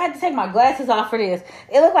remind me of? I had to take my glasses off for this.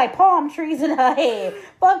 It looked like palm trees in her head.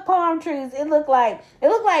 Fuck palm trees. It looked like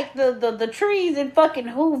the trees in fucking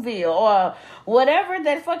Whoville or whatever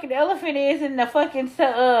that fucking elephant is in the fucking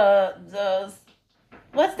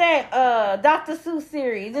what's that Dr. Seuss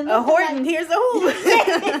series? A Horton, here's a Who.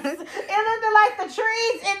 It looked like the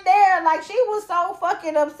trees in there. Like she was so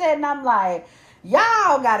fucking upset, and I'm like,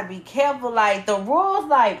 y'all gotta be careful. Like the rules,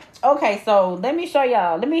 like, okay, so let me show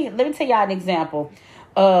y'all. Let me tell y'all an example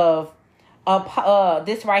of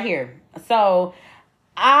this right here. So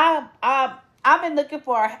I've been looking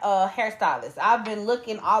for a hairstylist. I've been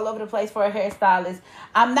looking all over the place for a hairstylist.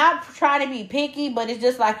 I'm not trying to be picky, but it's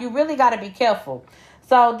just like you really gotta be careful.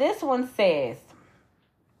 So this one says,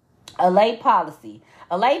 a late policy.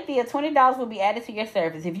 A late fee of $20 will be added to your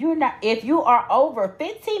service. If you are over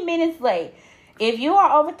 15 minutes late, if you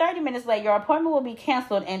are over 30 minutes late, your appointment will be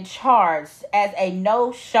canceled and charged as a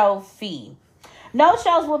no-show fee.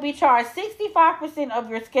 No-shows will be charged 65% of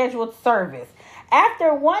your scheduled service.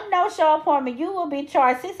 After one no-show appointment, you will be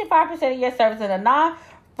charged 65% of your service, and a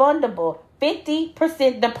non-refundable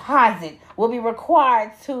 50% deposit will be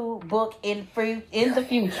required to book in the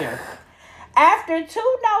future. After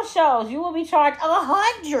 2 no-shows, you will be charged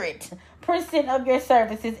 100% of your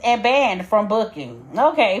services and banned from booking.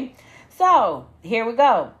 Okay. So, here we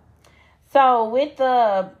go. So,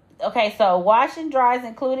 so wash and dry is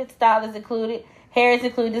included, style is included, hair is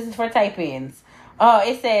included. This is for tape-ins.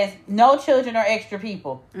 It says, no children or extra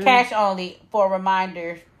people. Cash only for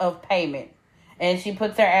reminders of payment. And she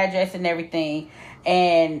puts her address and everything.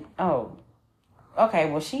 And, what?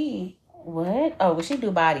 Oh, well, she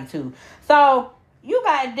do body too. So, you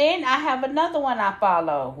got, then I have another one I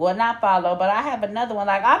follow. Well, not follow, but I have another one.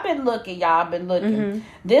 Like, I've been looking, y'all. I've been looking. Mm-hmm.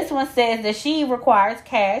 This one says that she requires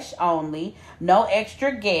cash only, no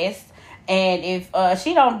extra guests. And if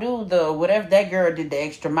she don't do the, whatever, that girl did the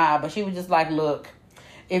extra mile, but she was just like, look,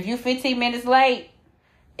 if you 15 minutes late,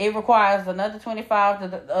 it requires another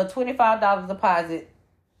 $25 deposit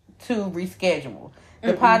to reschedule.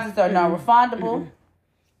 Deposits are non-refundable.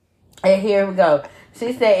 And here we go.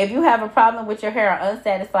 She said, if you have a problem with your hair or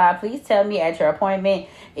unsatisfied, please tell me at your appointment.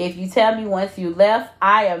 If you tell me once you left,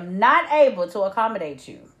 I am not able to accommodate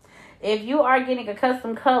you. If you are getting a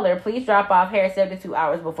custom color, please drop off hair 72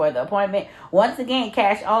 hours before the appointment. Once again,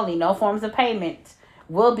 cash only. No forms of payment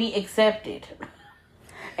will be accepted.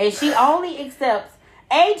 And she only accepts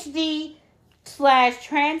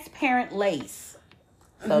HD/transparent lace.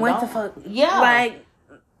 So what the fuck? Yeah. Like,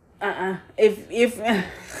 if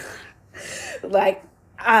like,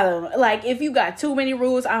 I don't know. Like, if you got too many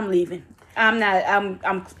rules, I'm leaving. I'm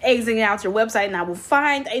exiting out your website, and I will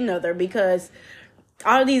find another, because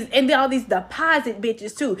all these deposit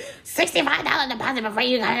bitches too. $65 deposit before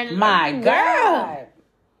you got my girl.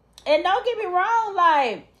 And don't get me wrong,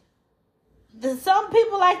 like, some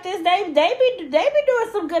people like this, they be doing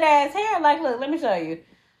some good ass hair. Like, look, let me show you.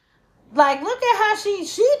 Like, look at how she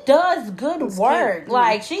does good work.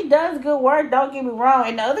 Like, she does good work. Don't get me wrong.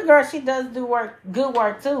 And the other girl, she does do good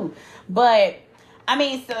work too. But I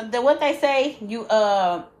mean, so what they say, you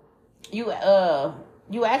ask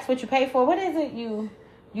what you pay for. What is it? You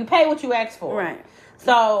pay what you ask for. Right.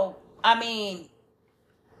 So I mean,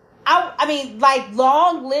 I mean, like,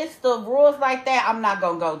 long list of rules like that, I'm not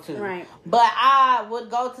gonna go to. Right. But I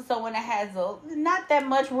would go to someone that has not that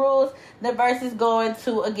much rules, versus going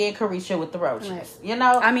to, again, Carisha with the roaches. Right. You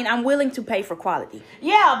know. I mean, I'm willing to pay for quality.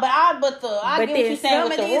 Yeah, but I get what you're saying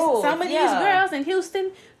with the rules. Some of these girls in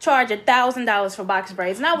Houston charge $1,000 for box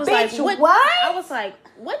braids, and I was Bitch, like, what? I was like,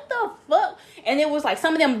 what the fuck? And it was like,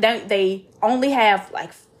 some of them, they only have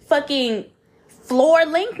like fucking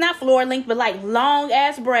not floor length, but like long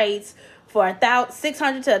ass braids for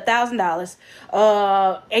 $600 to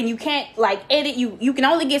 $1,000. And you can't like edit. You can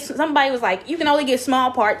only get, somebody was like, you can only get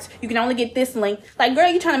small parts. You can only get this length. Like,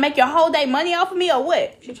 girl, you trying to make your whole day money off of me or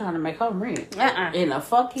what? She trying to make her rent in a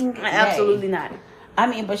fucking day. Absolutely not. I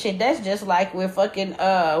mean, but shit, that's just like with fucking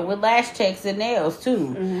with lash checks and nails too.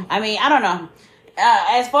 Mm-hmm. I mean, I don't know.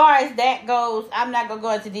 As far as that goes, I'm not gonna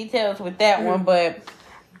go into details with that one, but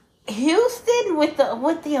Houston with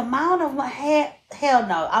the amount of hell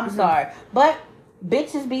no, I'm sorry, but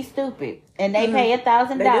bitches be stupid and they pay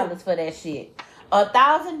 $1,000 for that shit.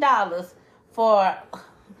 $1,000 for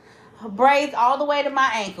braids all the way to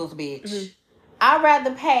my ankles, bitch. Mm-hmm. I'd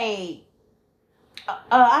rather pay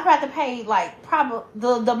like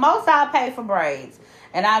probably the most I pay for braids,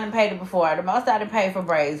 and I didn't pay it before. The most I didn't pay for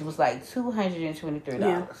braids was like $223.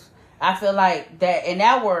 Yeah. I feel like that, and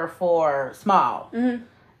that were for small. Mm-hmm.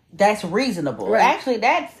 That's reasonable. Right. Actually,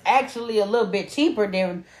 that's actually a little bit cheaper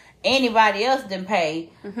than anybody else didn't pay.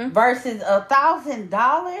 Mm-hmm. Versus $1,000.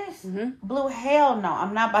 Mm-hmm. Blue, hell no,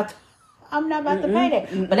 I'm not about to pay that.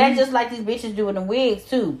 Mm-hmm. But that's just like these bitches doing the wigs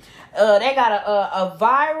too. They got a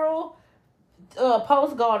viral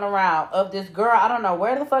post going around of this girl. I don't know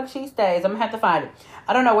where the fuck she stays. I'm gonna have to find it.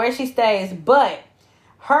 I don't know where she stays, but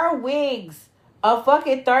her wigs, a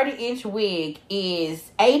fucking 30-inch wig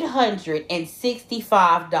is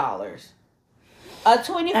 $865. A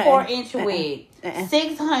 24-inch wig,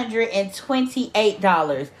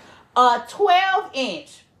 $628. A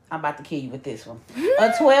 12-inch, I'm about to kill you with this one. A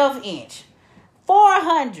 12-inch,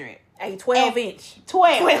 $400. A 12-inch.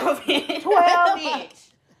 12-inch.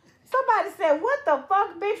 Somebody said, "What the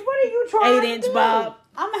fuck, bitch? What are you trying to do?" 8-inch bob.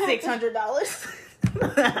 I'm gonna have $600.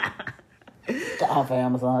 Off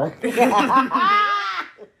Amazon.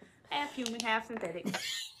 Half human, half synthetic.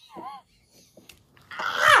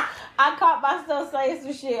 I caught myself saying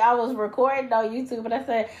some shit. I was recording on YouTube and I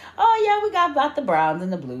said, "Oh yeah, we got about the browns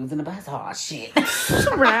and the blues and the blacks." Oh shit.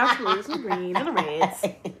 Some browns, blues, some green, and the reds.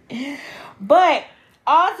 But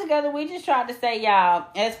all together, we just tried to say, y'all,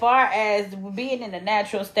 as far as being in a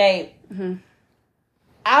natural state, mm-hmm.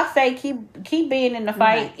 I'll say keep being in the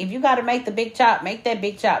fight. Mm-hmm. If you got to make the big chop, make that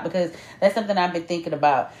big chop, because that's something I've been thinking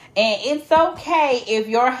about. And it's okay if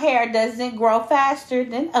your hair doesn't grow faster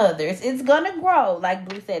than others. It's going to grow. Like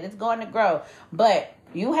Blue said, it's going to grow. But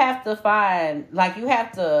you have to find, like, you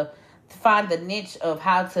have to find the niche of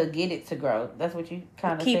how to get it to grow. That's what you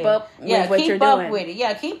kind of Keep up with what you're keep up doing. with it.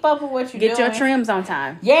 Yeah, keep up with what you're Get doing. your trims on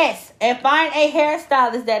time. Yes, and find a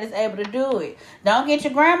hairstylist that is able to do it. Don't get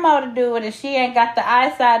your grandma to do it, and she ain't got the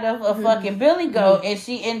eyesight of a fucking Billy Goat, and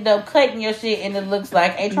she end up cutting your shit, and it looks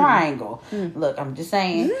like a triangle. Look, I'm just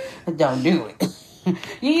saying, don't do it.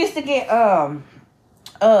 You used to get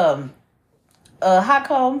hot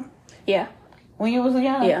comb Yeah. when you was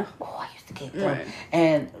young. Yeah. Oh, I used to get them. Right.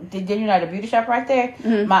 And did you know the beauty shop right there?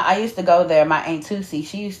 I used to go there. My Aunt Tusi,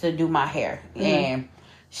 she used to do my hair, and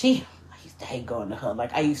I used to hate going to her.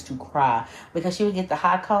 Like, I used to cry because she would get the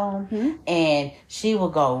hot comb, and she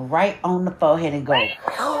would go right on the forehead and go right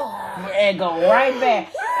back.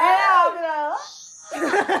 And I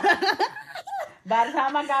would go. By the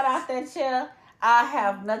time I got off that chair, I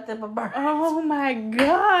have nothing but burns. Oh my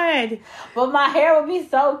God. But my hair would be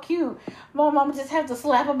so cute. My mom just have to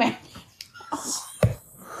slap a man.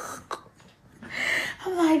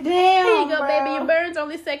 I'm like, damn. Here you go, bro. baby. Your burn's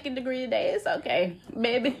only 2nd degree today. It's okay,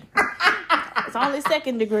 baby. It's only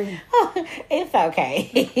 2nd degree. It's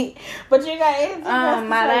okay. But you got anything else to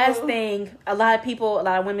my say, last boo? thing, a lot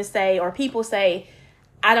of women say, or people say,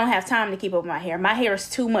 I don't have time to keep up with my hair. My hair is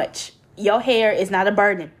too much. Your hair is not a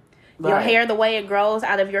burden. Your Right. hair, the way it grows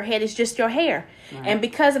out of your head, is just your hair. Right. And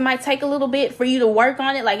because it might take a little bit for you to work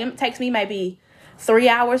on it, like it takes me maybe 3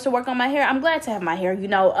 hours to work on my hair, I'm glad to have my hair.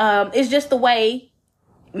 It's just the way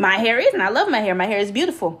my hair is, and I love my hair. My hair is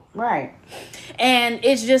beautiful. Right. And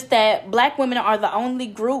it's just that Black women are the only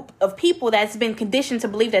group of people that's been conditioned to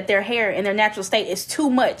believe that their hair in their natural state is too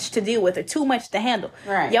much to deal with or too much to handle.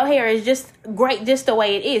 Right. Your hair is just great just the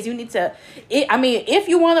way it is. You need to, if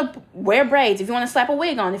you want to wear braids, if you want to slap a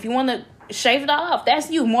wig on, if you want to shave it off, that's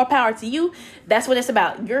you. More power to you. That's what it's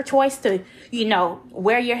about. Your choice to,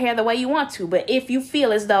 wear your hair the way you want to. But if you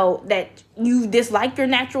feel as though that you dislike your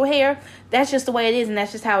natural hair, that's just the way it is, and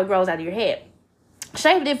that's just how it grows out of your head.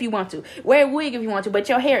 Shave it if you want to. Wear a wig if you want to, but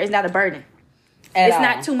your hair is not a burden. It's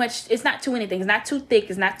not too much. It's not too anything. It's not too thick.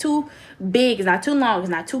 It's not too big. It's not too long. It's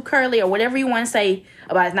not too curly or whatever you want to say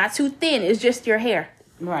about it. It's not too thin. It's just your hair.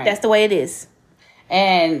 Right. That's the way it is.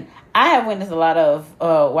 And I have witnessed a lot of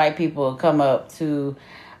white people come up to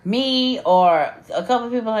me or a couple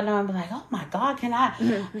of people I know and be like, "Oh my God, can I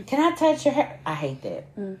touch your hair?" I hate that.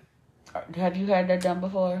 Have you had that done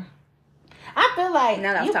before? I feel like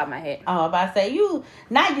Not off the top of my head. Oh, I'm about to say you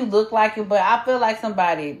look like it, but I feel like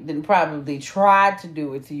somebody didn't probably tried to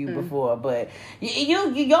do it to you before. But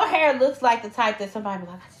your hair looks like the type that somebody be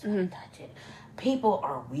like, I just want to touch it. People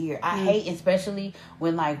are weird. I hate, especially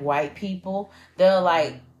when like white people, they're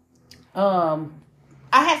like, I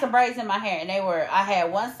had some braids in my hair, and I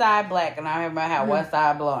had one side black, and I remember I had one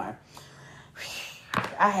side blonde.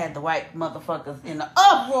 I had the white motherfuckers in the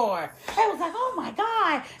uproar. They was like, "Oh my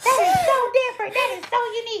God, that is so different. That is so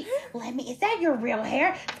unique. Is that your real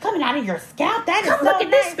hair? It's coming out of your scalp. That is Come so look at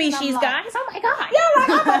nice." this species, like, guys. Oh my God. Yeah, like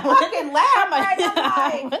I'm a fucking laugh right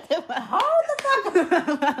now. Like, hold the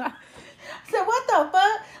fuck. So what the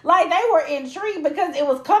fuck? Like they were intrigued because it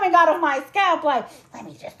was coming out of my scalp. Like, let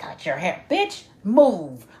me just touch your hair, bitch.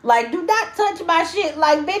 Move. Like, do not touch my shit.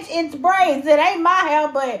 Like, bitch, it's braids. It ain't my hair,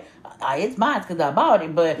 but it's mine because I bought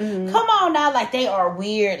it. But come on now, like they are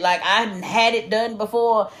weird. Like I had it done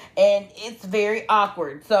before, and it's very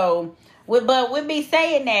awkward. So, with me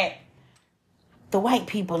saying that, the white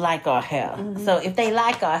people like our hair. So if they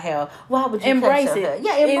like our hair, why would you Embrace touch our it.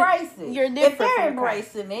 hair? Yeah, embrace it. You're different If they're from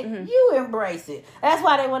embracing it, you embrace it. That's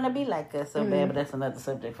why they want to be like us so bad, but that's another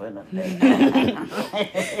subject for another day.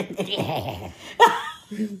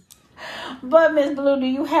 But Miss Blue, do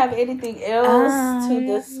you have anything else to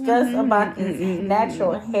discuss about this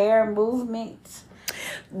natural hair movement?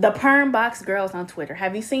 The Perm Box Girls on Twitter.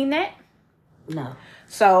 Have you seen that? No.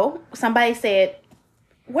 So somebody said,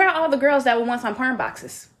 where are all the girls that were once on perm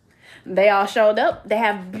boxes? They all showed up. They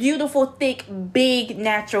have beautiful, thick, big,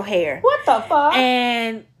 natural hair. What the fuck?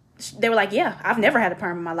 And they were like, yeah, I've never had a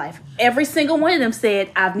perm in my life. Every single one of them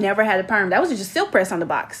said, I've never had a perm. That was just silk press on the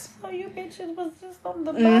box. So you bitches was just on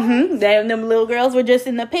the box? Them little girls were just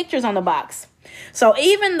in the pictures on the box. So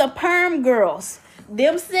even the perm girls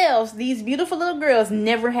themselves, these beautiful little girls,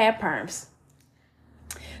 never had perms.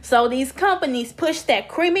 So these companies push that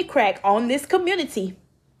creamy crack on this community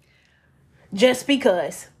just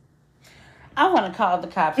because. I want to call the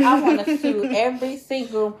cops. I want to sue every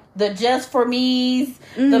single, the Just For Me's,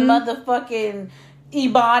 the motherfucking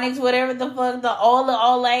Ebonics, whatever the fuck, the all the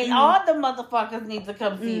all the motherfuckers need to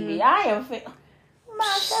come see me. I am,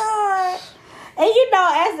 my God. And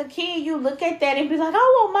as a kid, you look at that and be like, I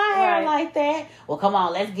want my hair like that. Well, come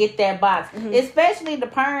on, let's get that box. Especially the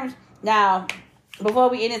perms. Now, before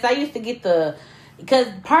we end this, I used to get because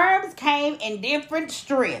perms came in different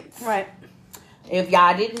strengths. Right. If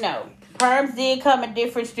y'all didn't know, perms did come in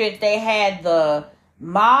different strengths. They had the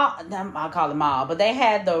mild, I call it mild, but they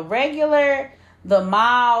had the regular, the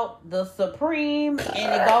mild, the supreme,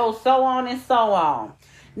 and it goes so on and so on.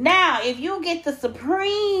 Now, if you get the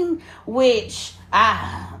supreme, which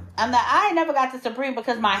I ain't never got the supreme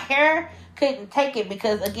because my hair couldn't take it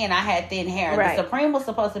because, again, I had thin hair. Right. The supreme was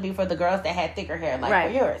supposed to be for the girls that had thicker hair, like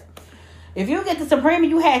for yours. If you get the supreme and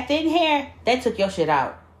you had thin hair, they took your shit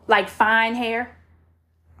out. Like fine hair?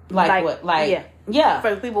 Like what? Like, yeah.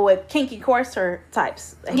 For people with kinky coarser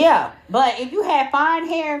types. Yeah. But if you had fine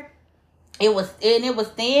hair, it was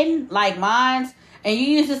thin, like mine's, and you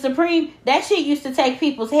used the supreme, that shit used to take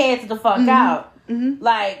people's heads the fuck out. Mm-hmm.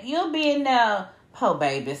 Like, you'll be in there, oh,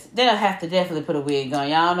 babies, they'll have to definitely put a wig on.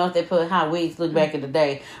 Y'all don't know if they put how wigs look back in the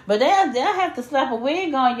day. But they'll have to slap a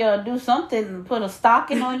wig on you or do something, put a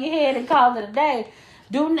stocking on your head and call it a day.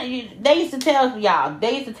 They used to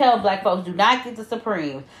tell black folks, do not get the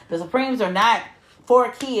Supremes. The Supremes are not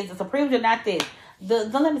for kids. The Supremes are not this.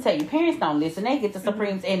 Let me tell you, parents don't listen. They get the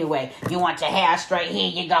Supremes anyway. You want your hair straight? Here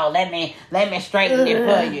you go. Let me straighten it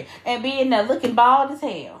for you. And be in there looking bald as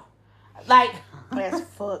hell. Like, that's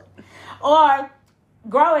fuck. Or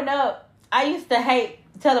growing up, I used to hate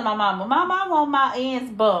telling my mama, Mama, I want my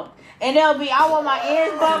ends bumped. And I want my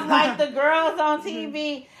ends bumped like the girls on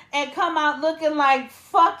TV and come out looking like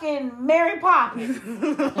fucking Mary Poppins.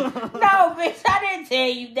 No, bitch, I didn't tell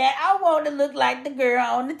you that. I want to look like the girl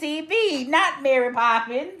on the TV, not Mary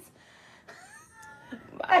Poppins.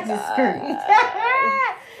 I just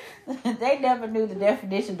screwed. They never knew the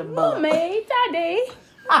definition of bump.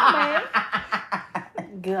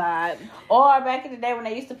 God. Or back in the day when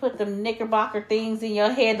they used to put them knickerbocker things in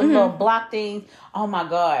your head, the little block things. Oh my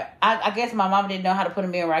God. I guess my mama didn't know how to put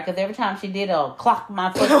them in right, because every time she did a clock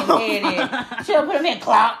my fucking head in, she'll put them in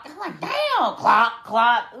clock. I'm like, damn,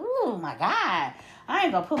 clock. Ooh, my God. I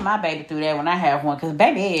ain't gonna put my baby through that when I have one, because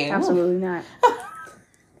baby, absolutely not.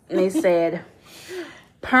 They said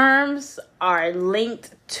perms are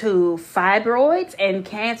linked to fibroids and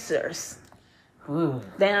cancers. Ooh.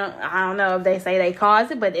 I don't know if they say they cause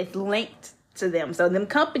it, but it's linked to them. So them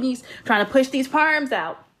companies trying to push these perms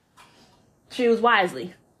out, choose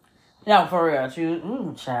wisely. No, for real, choose.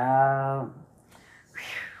 Ooh, child.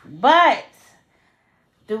 But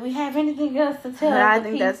do we have anything else to tell? I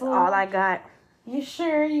think that's all I got. You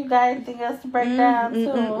sure you got anything else to break down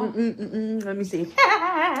too? Let me see.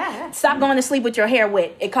 Stop going to sleep with your hair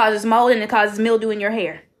wet. It causes mold and it causes mildew in your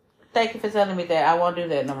hair. Thank you for telling me that. I won't do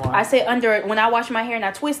that no more. I sit when I wash my hair and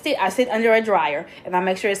I twist it, I sit under a dryer and I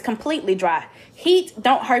make sure it's completely dry. Heat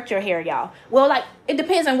don't hurt your hair, y'all. Well, like, it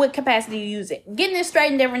depends on what capacity you use it. Getting it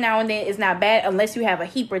straightened every now and then is not bad unless you have a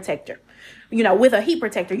heat protector. You know, with a heat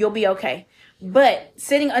protector, you'll be okay. But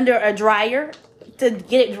sitting under a dryer to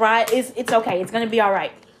get it dry, it's okay. It's going to be all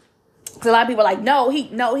right. So a lot of people are like, no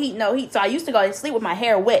heat. So I used to go to sleep with my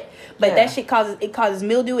hair wet, but that shit causes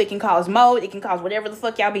mildew. It can cause mold. It can cause whatever the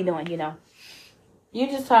fuck y'all be doing, you know. You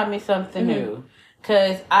just taught me something new,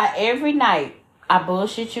 cause every night I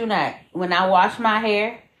bullshit you not. When I wash my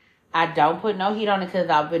hair, I don't put no heat on it, cause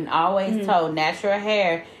I've been always told natural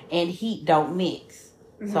hair and heat don't mix.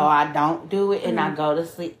 So I don't do it, and I go to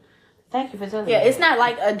sleep. Thank you for telling me. Yeah, it's not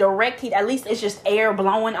like a direct heat. At least it's just air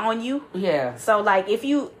blowing on you. Yeah. So, like, if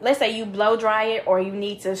let's say you blow dry it or you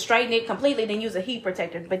need to straighten it completely, then use a heat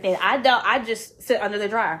protector. But then I just sit under the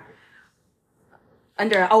dryer.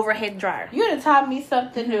 Under an overhead dryer. You done taught me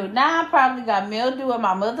something new. Now I probably got mildew in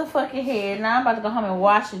my motherfucking head. Now I'm about to go home and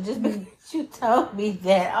wash it just because you told me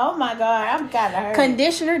that. Oh, my God. I'm kind of hurt.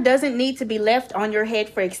 Conditioner doesn't need to be left on your head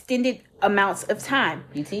for extended amounts of time.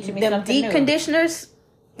 You teaching me Them something deep new. Conditioners,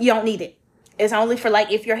 you don't need it. It's only for,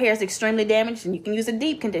 like, if your hair is extremely damaged, and you can use a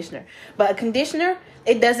deep conditioner. But a conditioner,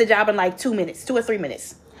 it does the job in like 2 minutes, 2 or 3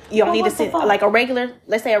 minutes. You don't need to sit like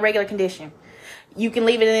let's say a regular condition. You can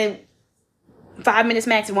leave it in 5 minutes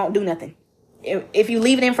max. It won't do nothing. If you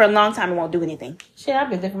leave it in for a long time, it won't do anything. Shit, I've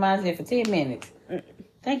been leaving mine in for 10 minutes.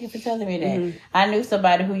 Thank you for telling me that. I knew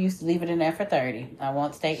somebody who used to leave it in there for 30. I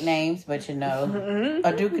won't state names, but you know,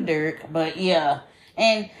 a Duke of Dirk. But yeah,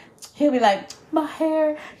 and he'll be like, my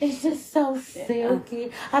hair is just so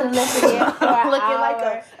silky. I done left it in for an looking hour.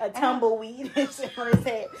 like a tumbleweed on his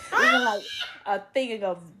head. Looking like a thing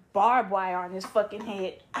of barbed wire on his fucking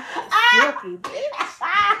head. Silky, bitch.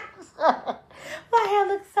 My hair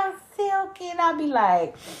looks so silky, and I'll be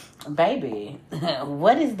like, baby,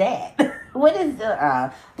 what is that? What is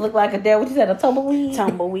look like a what you said, a tumbleweed?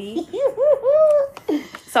 Tumbleweed.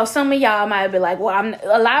 So some of y'all might be like, well,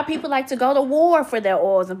 a lot of people like to go to war for their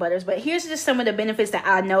oils and butters, but here's just some of the benefits that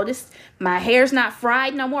I noticed. My hair's not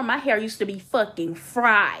fried no more. My hair used to be fucking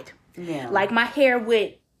fried. Yeah. Like my hair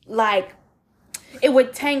would it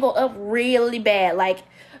would tangle up really bad. Like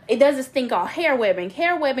it does this thing called hair webbing.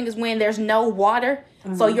 Hair webbing is when there's no water,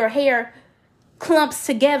 so your hair clumps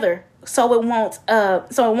together so it won't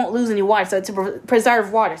lose any water, so to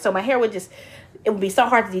preserve water. So my hair it would be so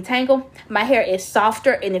hard to detangle. My hair is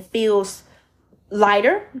softer and it feels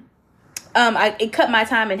lighter. It cut my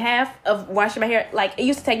time in half of washing my hair. Like it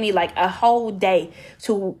used to take me like a whole day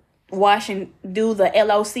to wash and do the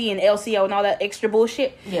LOC and LCO and all that extra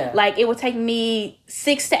bullshit. Yeah. Like it would take me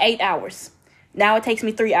 6 to 8 hours. Now it takes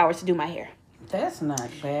me 3 hours to do my hair. That's not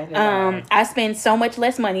bad at all. I spend so much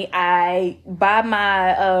less money. I buy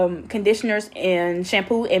my conditioners and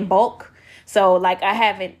shampoo in bulk. So like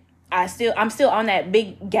I'm still on that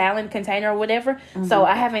big gallon container or whatever. So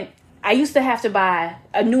I used to have to buy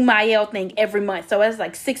a new Mielle thing every month. So it's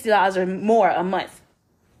like $60 or more a month.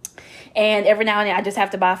 And every now and then I just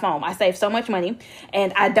have to buy foam. I save so much money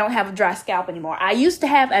and I don't have a dry scalp anymore. I used to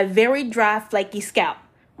have a very dry, flaky scalp.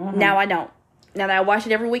 Now I don't. Now that I wash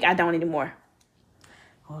it every week, I don't anymore.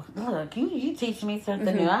 Well, look, you teach me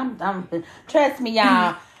something new. I'm trust me,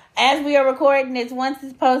 y'all. As we are recording this, once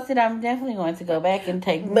it's posted, I'm definitely going to go back and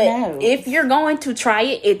take notes. If you're going to try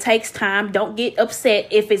it, it takes time. Don't get upset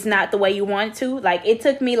if it's not the way you want it to. Like, it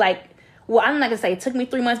took me I'm not going to say it took me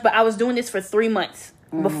 3 months, but I was doing this for 3 months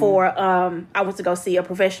before I went to go see a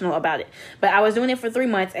professional about it. But I was doing it for 3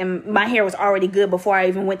 months, and my hair was already good before I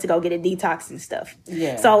even went to go get a detox and stuff.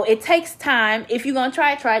 Yeah. So it takes time. If you're going to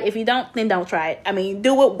try it. If you don't, then don't try it. I mean,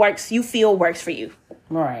 do what works for you.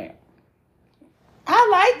 Right. I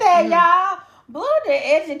like that, y'all. Blue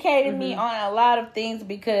educated me on a lot of things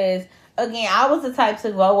because, again, I was the type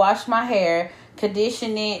to go wash my hair,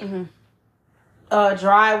 condition it,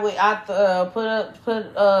 dry with, put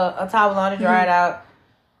a towel on it, dry it out,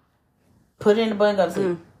 put it in the bun, go to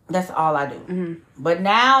sleep. That's all I do. But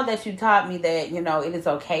now that you taught me that, it is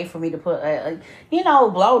okay for me to put,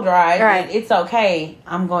 blow dry. Right. It's okay.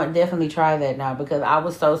 I'm going to definitely try that now because I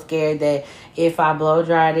was so scared that if I blow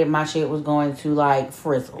dried it, my shit was going to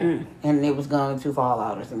frizzle and it was going to fall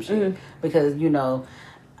out or some shit. Because,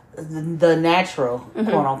 the natural,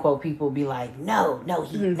 quote unquote, people be like, no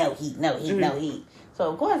heat, no heat, no heat, no heat.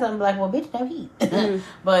 So, of course, I'm like, well, bitch, no heat.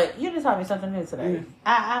 But you just taught me something new today.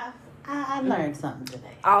 I learned something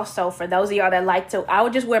today. Also, for those of y'all that I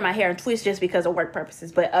would just wear my hair in twists just because of work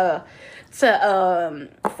purposes. But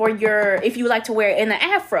if you like to wear it in an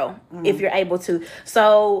afro, if you're able to.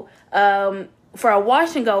 So, for a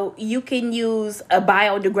wash and go, you can use a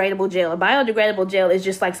biodegradable gel. A biodegradable gel is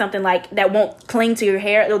just like something like that won't cling to your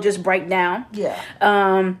hair. It'll just break down. Yeah.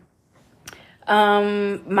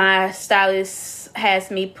 My stylist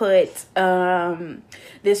has me put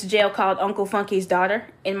this gel called Uncle Funky's Daughter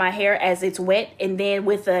in my hair as it's wet, and then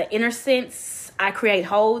with the InnerSense I create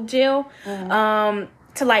hold gel to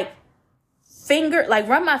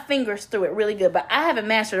run my fingers through it really good. But I haven't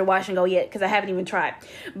mastered the wash and go yet because I haven't even tried.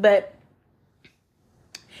 But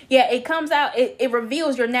yeah, it comes out. It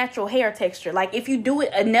reveals your natural hair texture. Like if you do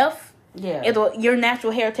it enough, your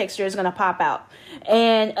natural hair texture is gonna pop out.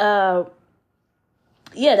 And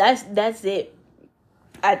that's it,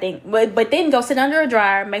 I think. But then go sit under a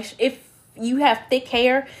dryer. Make sure if you have thick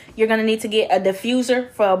hair, you're gonna need to get a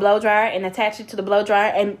diffuser for a blow dryer and attach it to the blow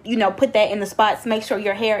dryer, and put that in the spots. Make sure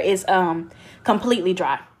your hair is completely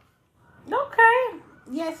dry. Okay.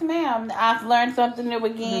 Yes, ma'am. I've learned something new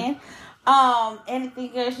again.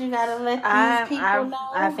 Anything else you gotta let these people know?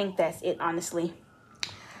 I think that's it, honestly.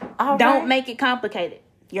 All Don't right. make it complicated.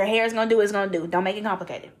 Your hair is gonna do what it's gonna do. Don't make it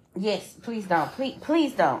complicated. Yes, please don't.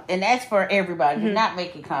 Please don't. And that's for everybody. Do not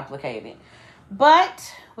make it complicated.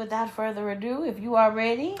 But without further ado, if you are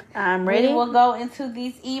ready, I'm ready. We will go into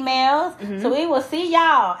these emails. So we will see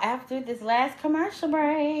y'all after this last commercial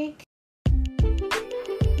break.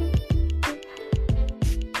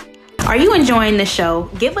 Are you enjoying the show?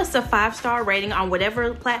 Give us a 5-star rating on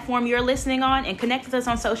whatever platform you're listening on and connect with us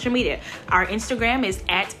on social media. Our Instagram is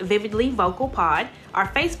 @VividlyVocalPod. Our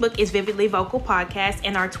Facebook is Vividly Vocal Podcast,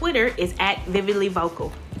 and our Twitter is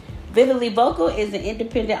 @VividlyVocal. Vividly Vocal is an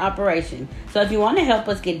independent operation. So if you want to help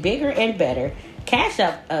us get bigger and better, cash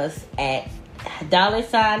up us at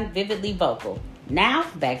 $Vividly Vocal. Now,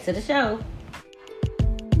 back to the show.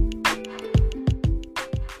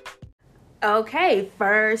 Okay,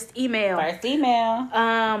 first email.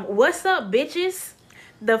 What's up, bitches?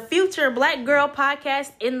 The future Black Girl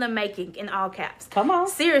Podcast in the making, in all caps. Come on.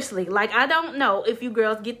 Seriously, I don't know if you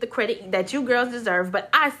girls get the credit that you girls deserve, but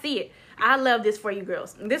I see it. I love this for you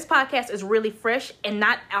girls. This podcast is really fresh and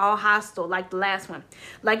not all hostile like the last one.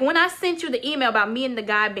 Like when I sent you the email about me and the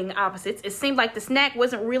guy being opposites, it seemed like the snack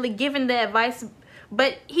wasn't really giving the advice,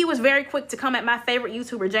 but he was very quick to come at my favorite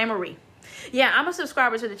YouTuber, J. Marie. Yeah, I'm a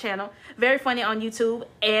subscriber to the channel. Very funny on YouTube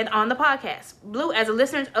and on the podcast. Blue, as a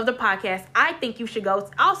listener of the podcast, I think you should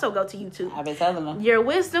also go to YouTube. I've been telling them. Your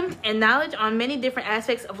wisdom and knowledge on many different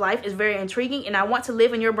aspects of life is very intriguing, and I want to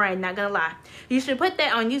live in your brain, not gonna lie. You should put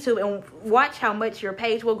that on YouTube and watch how much your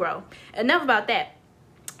page will grow. Enough about that.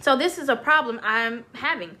 So this is a problem I'm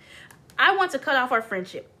having. I want to cut off our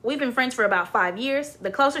friendship. We've been friends for about 5 years.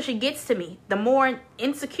 The closer she gets to me, the more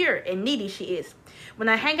insecure and needy she is. When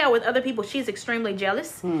I hang out with other people, she's extremely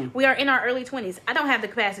jealous. We are in our early 20s. I don't have the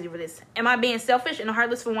capacity for this. Am I being selfish and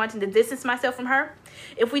heartless for wanting to distance myself from her?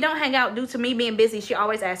 If we don't hang out due to me being busy, she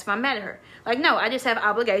always asks if I'm mad at her. Like, no, I just have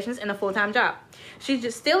obligations and a full-time job. She's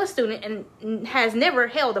just still a student and has never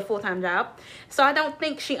held a full-time job, so I don't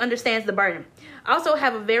think she understands the burden. I also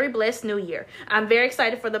have a very blessed new year. I'm very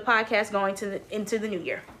excited for the podcast going into the new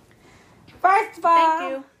year. First of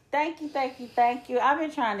all, Thank you. Thank you. I've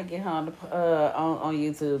been trying to get her on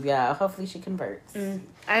YouTube, y'all. Hopefully she converts.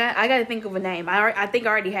 I got to think of a name. I think I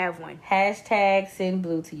already have one. Hashtag send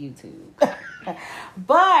Blue to YouTube.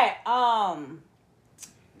 But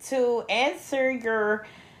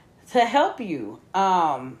to help you,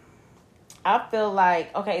 I feel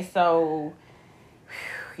like, okay, so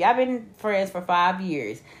y'all been friends for 5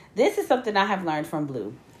 years. This is something I have learned from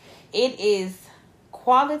Blue. It is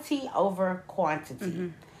quality over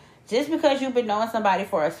quantity. Just because you've been knowing somebody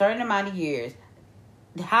for a certain amount of years,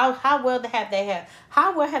 how well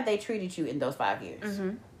have they treated you in those 5 years?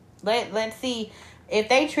 Let's see. If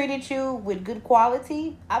they treated you with good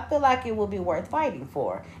quality, I feel like it will be worth fighting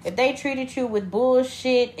for. If they treated you with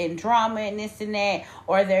bullshit and drama and this and that,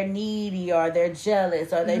 or they're needy, or they're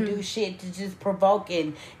jealous, or they do shit to just provoke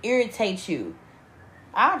and irritate you,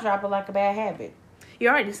 I'll drop it like a bad habit. You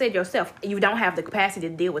already said yourself, you don't have the capacity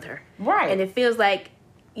to deal with her. Right. And it feels like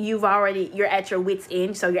you're at your wit's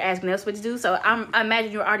end, so you're asking us what to do. So I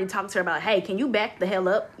imagine you're already talking to her about, hey, can you back the hell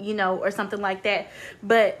up, or something like that.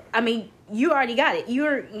 But, I mean, you already got it.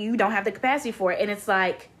 You don't have the capacity for it. And it's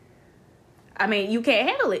like, I mean, you can't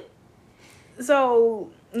handle it.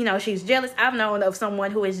 So, she's jealous. I've known of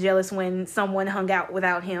someone who is jealous when someone hung out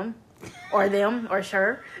without him or them or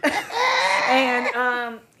her.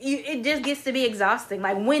 And it just gets to be exhausting.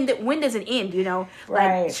 Like, when does it end, Right.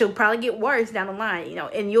 Like, she'll probably get worse down the line,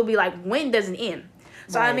 and you'll be like, when does it end?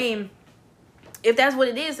 So, Right. I mean, if that's what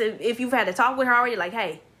it is, if you've had to talk with her already, like,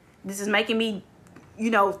 hey, this is making me,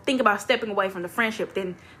 think about stepping away from the friendship,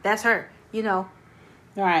 then that's her,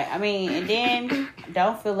 Right. I mean, and then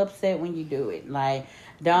don't feel upset when you do it. Like,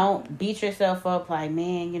 don't beat yourself up like,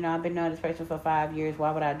 man, I've been knowing this person for 5 years.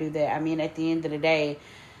 Why would I do that? I mean, at the end of the day,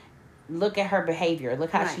 look at her behavior.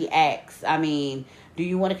 Look how she acts. I mean, do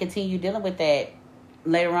you want to continue dealing with that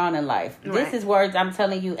later on in life? Right. This is words I'm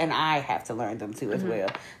telling you, and I have to learn them too as well.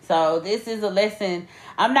 So this is a lesson.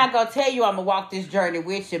 I'm not going to tell you I'm going to walk this journey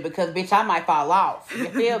with you because, bitch, I might fall off. You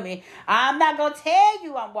feel me? I'm not going to tell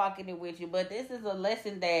you I'm walking it with you, but this is a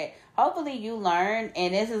lesson that hopefully you learn,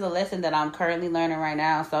 and this is a lesson that I'm currently learning right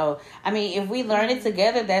now. So, I mean, if we learn it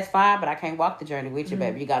together, that's fine, but I can't walk the journey with you,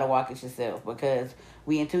 baby. You got to walk it yourself because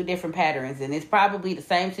we in two different patterns, and it's probably the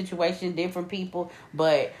same situation, different people,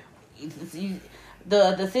 but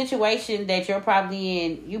the situation that you're probably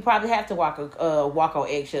in, you probably have to walk on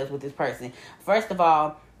eggshells with this person. First of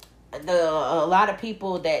all, a lot of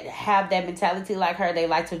people that have that mentality like her, they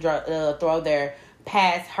like to throw their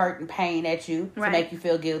past hurt and pain at you to make you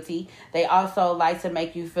feel guilty. They also like to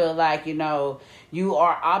make you feel like, you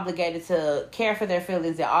are obligated to care for their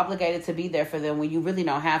feelings. They're obligated to be there for them when you really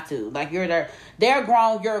don't have to. Like, they're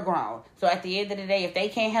grown, you're grown. So at the end of the day, if they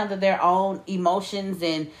can't handle their own emotions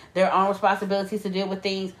and their own responsibilities to deal with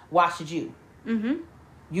things, why should you?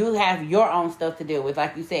 You have your own stuff to deal with.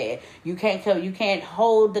 Like you said, you can't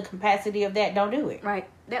hold the capacity of that. Don't do it. Right.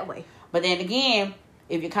 That way. But then again,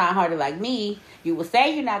 if you're kind-hearted like me, you will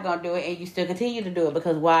say you're not going to do it and you still continue to do it.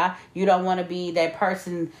 Because why? You don't want to be that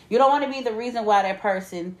person. You don't want to be the reason why that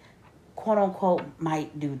person, quote-unquote,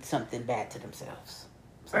 might do something bad to themselves.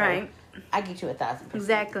 So, right. I get you 1,000%.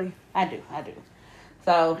 Exactly. I do.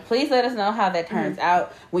 So please let us know how that turns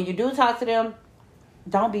out. When you do talk to them,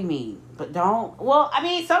 don't be mean. But don't. Well, I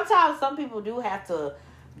mean, sometimes some people do have to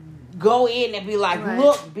go in and be like,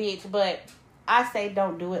 look, bitch. But I say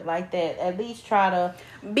don't do it like that. At least try to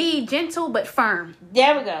be gentle but firm.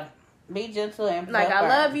 There we go. Be gentle and like, firm. I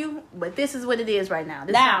love you, but this is what it is right now.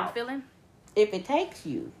 This is how I'm feeling. If it takes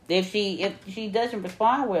you, if she doesn't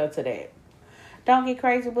respond well to that, Don't get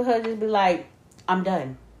crazy with her. Just be like, I'm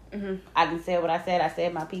done. Mm-hmm. I didn't say what I said. I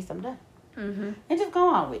said my piece. I'm done. Mm-hmm. And just go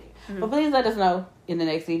on with it. Mm-hmm. But please let us know in the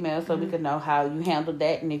next email so we can know how you handled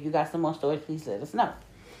that. And if you got some more stories, please let us know.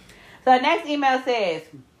 So the next email says,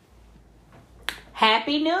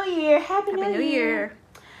 Happy New Year. Happy New Year.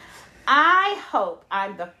 I hope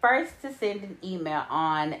I'm the first to send an email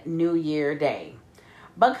on New Year Day.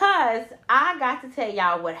 Because I got to tell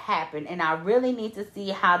y'all what happened. And I really need to see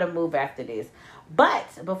how to move after this.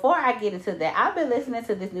 But before I get into that, I've been listening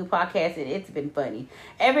to this new podcast and it's been funny.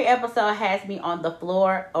 Every episode has me on the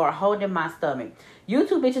floor or holding my stomach. You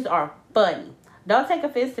two bitches are funny. Don't take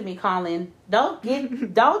offense to me calling. Don't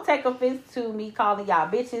take offense to me calling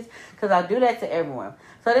y'all bitches, because I do that to everyone.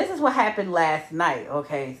 So this is what happened last night.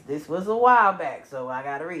 Okay, this was a while back, so I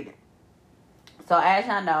gotta read it. So as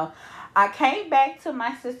y'all know, I came back to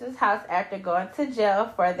my sister's house after going to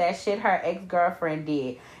jail for that shit her ex-girlfriend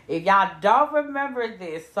did. If y'all don't remember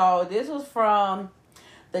this, so this was from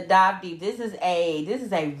the Dive Deep. This is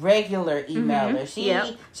a regular emailer.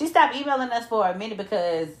 She stopped emailing us for a minute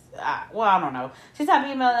because I don't know. She stopped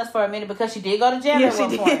emailing us for a minute because she did go to jail at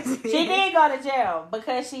one point. She did go to jail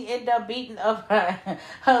because she ended up beating up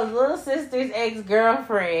her little sister's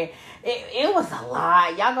ex-girlfriend. It was a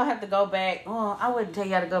lot. Y'all gonna have to go back. Well, I wouldn't tell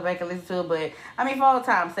y'all to go back and listen to it, but I mean, for old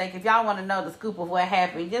time's sake, if y'all want to know the scoop of what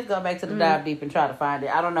happened, just go back to the Dive Deep and try to find it.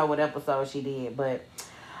 I don't know what episode she did, but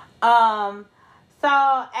so,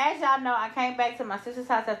 as y'all know, I came back to my sister's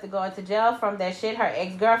house after going to jail from that shit her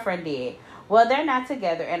ex-girlfriend did. Well, they're not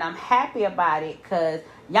together, and I'm happy about it, because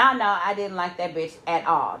y'all know I didn't like that bitch at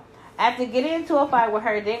all. After getting into a fight with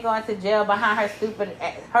her, then going to jail behind her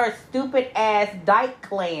stupid ass dyke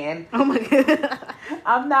clan. Oh, my God.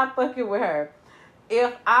 I'm not fucking with her.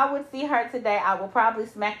 If I would see her today, I would probably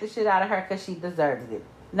smack the shit out of her, because she deserves it.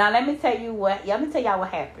 Now, let me tell y'all what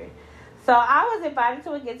happened. So I was invited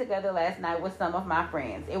to a get-together last night with some of my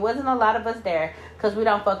friends. It wasn't a lot of us there because we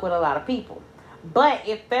don't fuck with a lot of people. But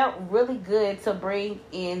it felt really good to bring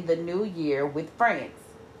in the new year with friends.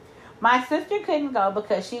 My sister couldn't go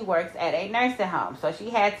because she works at a nursing home, so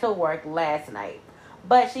she had to work last night.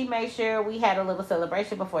 But she made sure we had a little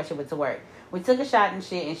celebration before she went to work. We took a shot and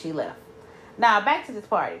shit and she left. Now, back to this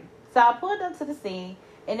party. So I pulled up to the scene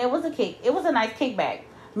and it was a nice kickback.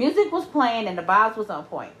 Music was playing and the vibes was on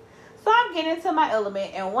point. So I'm getting into my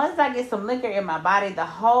element, and once I get some liquor in my body, the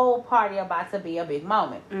whole party about to be a big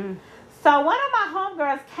moment. So one of my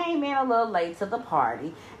homegirls came in a little late to the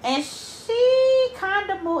party, and she kind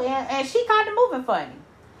of moving funny.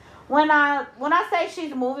 When I say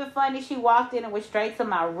she's moving funny, she walked in and went straight to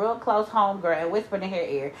my real close homegirl and whispered in her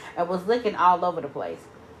ear and was licking all over the place.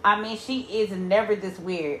 I mean, she is never this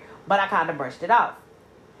weird, but I kind of brushed it off.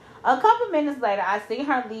 A couple minutes later, I see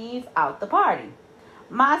her leave out the party.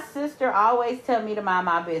 My sister always tell me to mind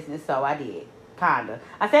my business, so I did. Kinda.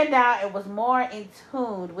 I sat down and was more in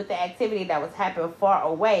tune with the activity that was happening far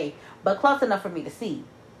away, but close enough for me to see.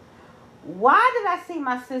 Why did I see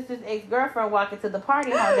my sister's ex-girlfriend walking to the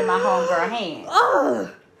party holding my homegirl hand?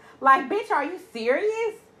 Ugh. Like, bitch, are you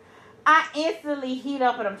serious? I instantly heat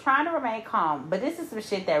up and I'm trying to remain calm, but this is some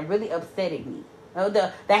shit that really upsetted me.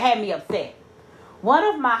 That had me upset. One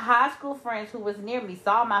of my high school friends who was near me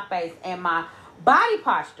saw my face and my body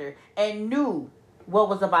posture and knew what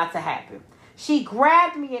was about to happen. She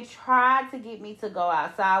grabbed me and tried to get me to go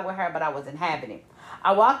outside with her, but I wasn't having it.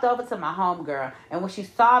 I walked over to my homegirl, and when she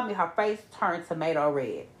saw me, her face turned tomato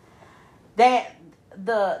red. The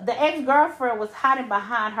ex-girlfriend was hiding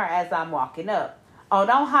behind her as I'm walking up. Oh,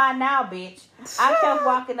 don't hide now, bitch. I kept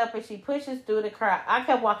walking up and she pushes through the crowd.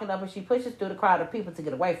 Of people to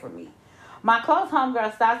get away from me. My close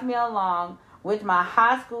homegirl stops me along with my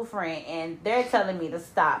high school friend, and they're telling me to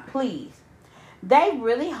stop, please. They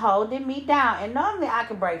really holding me down, and normally I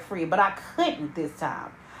could break free, but I couldn't this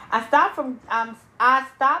time. I stopped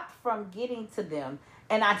from getting to them,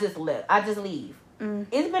 and I just leave.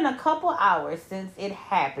 It's been a couple hours since it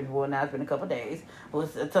happened. Well, now it's been a couple days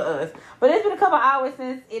to us, but it's been a couple hours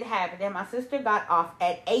since it happened, and my sister got off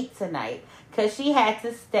at 8 tonight because she had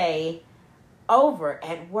to stay over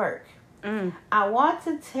at work. I want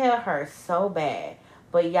to tell her so bad,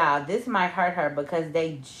 but y'all, this might hurt her because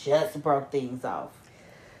they just broke things off.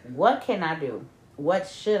 What can I do? What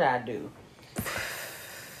should I do?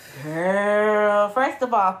 Girl, first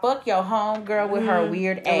of all, fuck your homegirl with her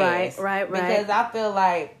weird ass. Right. Because I feel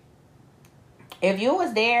like if you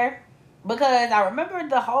was there, because I remember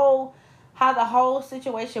how the whole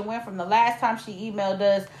situation went from the last time she emailed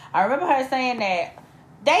us. I remember her saying that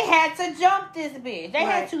they had to jump this bitch. They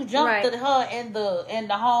had to jump her and the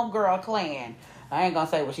homegirl clan. I ain't gonna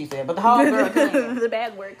say what she said, but the homegirl clan. The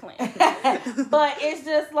bad word clan. But it's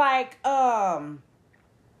just like,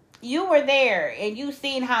 you were there and you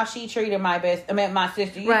seen how she treated my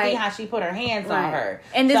sister. You seen how she put her hands on her.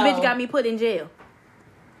 And this bitch got me put in jail.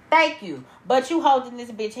 Thank you. But you holding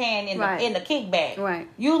this bitch hand in the kickback. Right.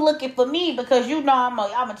 You looking for me because you know I'm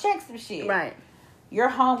gonna check some shit. Right. Your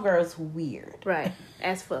homegirl's weird. Right.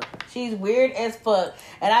 As fuck. She's weird as fuck.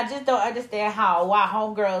 And I just don't understand why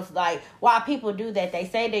homegirls, like, why people do that. They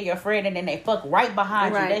say they're your friend and then they fuck right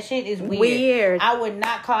behind you. That shit is weird. I would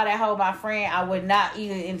not call that hoe my friend. I would not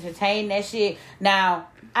even entertain that shit. Now,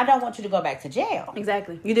 I don't want you to go back to jail.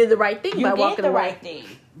 Exactly. You did the right thing by walking away. You did the right thing.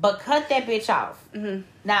 But cut that bitch off. Mm-hmm.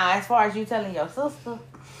 Now, as far as you telling your sister,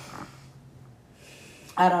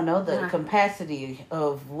 I don't know the capacity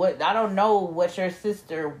of what... I don't know what your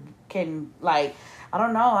sister can, like... I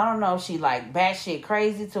don't know if she, like, batshit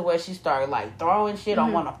crazy to where she started, like, throwing shit,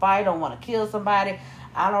 don't want to fight, don't want to kill somebody.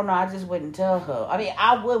 I don't know. I just wouldn't tell her. I mean,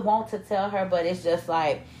 I would want to tell her, but it's just,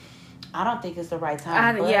 like... I don't think it's the right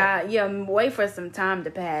time. Wait for some time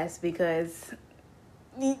to pass because...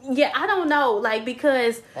 Yeah, I don't know, like,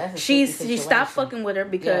 because she stopped fucking with her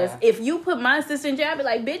because if you put my sister in jail, I'd be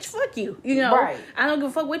like, bitch, fuck you. You know, I don't give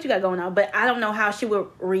a fuck what you got going on, but I don't know how she would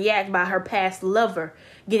react by her past lover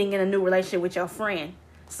getting in a new relationship with your friend.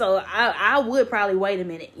 So I would probably wait a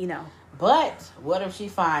minute, you know. But what if she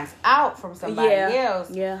finds out from somebody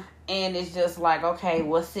else? Yeah. And it's just like, okay,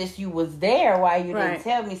 well, sis, you was there, why you didn't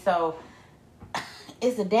tell me? So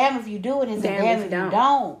it's a damn if you do it, it's a damn if you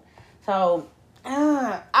don't. So...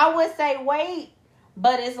 I would say wait,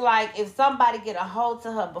 but it's like if somebody get a hold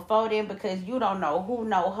to her before then because you don't know who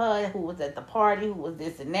know her, who was at the party, who was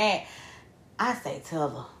this and that, I say tell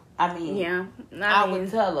her. I mean, I would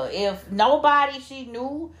tell her. If nobody she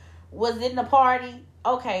knew was in the party,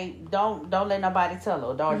 okay, don't let nobody tell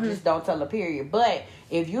her. Don't tell her, period. But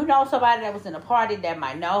if you know somebody that was in the party that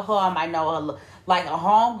might know her, might know her like a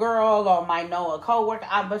homegirl or might know a coworker,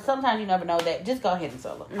 but sometimes you never know that, just go ahead and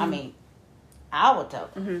tell her. I mean, I would tell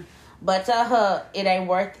her. But tell her it ain't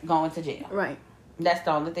worth going to jail. Right. That's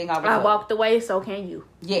the only thing I would tell her. I walked away, so can you.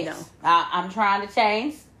 Yes. You know. I'm trying to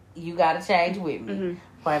change. You got to change with me.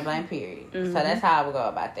 Point blank, period. So that's how I would go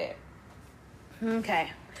about that. Okay.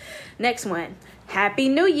 Next one. Happy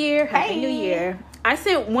New Year. Happy New Year. I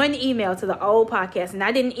sent one email to the old podcast, and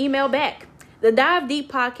I didn't email back. The Dive Deep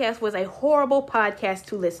podcast was a horrible podcast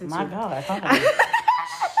to listen to. My God. I thought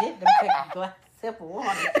shit, them take a glass sip of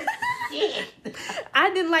water.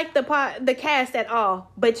 I didn't like the cast at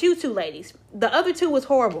all, but you two ladies. The other two was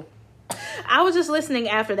horrible. I was just listening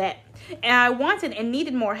after that, and I wanted and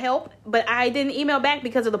needed more help, but I didn't email back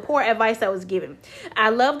because of the poor advice that was given. I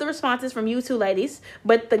love the responses from you two ladies,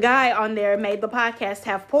 but the guy on there made the podcast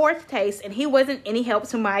have poor taste, and he wasn't any help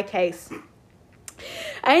to my case.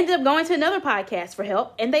 I ended up going to another podcast for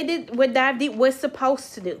help, and they did what Dive Deep was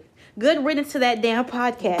supposed to do. Good riddance to that damn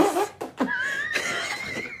podcast.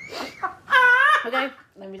 Okay,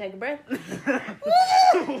 let me take a breath.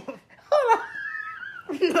 Hold on.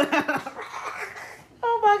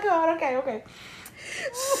 Oh my God. Okay.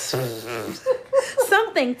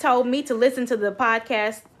 Something told me to listen to the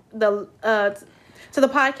podcast, to the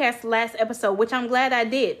podcast last episode, which I'm glad I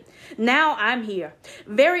did. Now I'm here.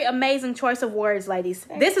 Very amazing choice of words, ladies.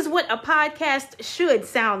 This is what a podcast should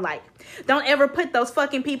sound like. Don't ever put those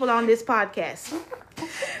fucking people on this podcast.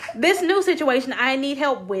 This new situation I need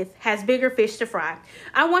help with has bigger fish to fry.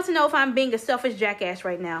 I want to know if I'm being a selfish jackass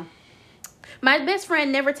right now. My best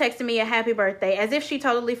friend never texted me a happy birthday, as if she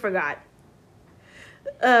totally forgot.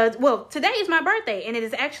 Well, today is my birthday, and it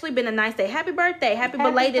has actually been a nice day. Happy birthday. Happy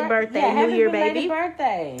belated birthday. New Year, baby. Happy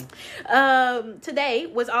birthday. Today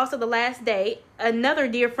was also the last day another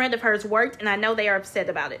dear friend of hers worked, and I know they are upset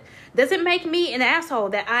about it. Does it make me an asshole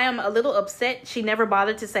that I am a little upset she never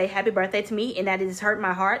bothered to say happy birthday to me and that it has hurt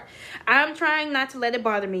my heart? I'm trying not to let it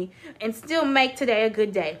bother me and still make today a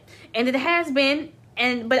good day. And it has been...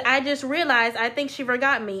 But I just realized I think she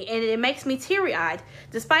forgot me, and it makes me teary-eyed,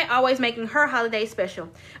 despite always making her holiday special.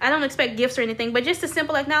 I don't expect gifts or anything, but just a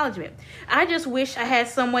simple acknowledgement. I just wish I had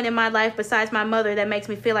someone in my life besides my mother that makes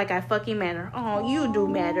me feel like I fucking matter. Oh, you do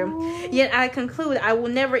matter. Yet I conclude I will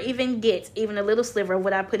never even get even a little sliver of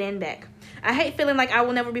what I put in back. I hate feeling like I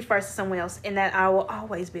will never be first to someone else, and that I will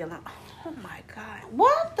always be alone. Oh my God.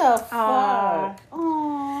 What the fuck?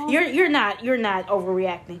 Oh. You're not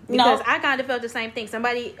overreacting. Because I kind of felt the same thing.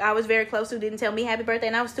 Somebody I was very close to didn't tell me happy birthday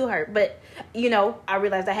and I was still hurt. But, I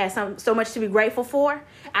realized I had so much to be grateful for.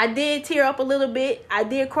 I did tear up a little bit. I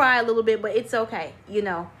did cry a little bit, but it's okay,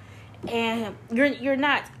 And you're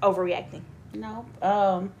not overreacting. No.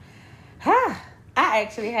 I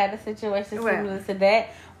actually had a situation similar to that,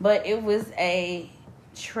 but it was a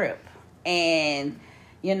trip. And,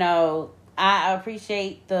 you know, I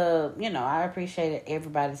appreciate I appreciate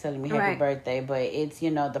everybody telling me happy birthday, but it's,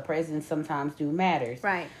 you know, the presents sometimes do matters.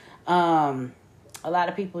 Right. A lot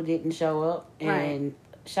of people didn't show up, and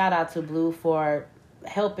shout out to Blue for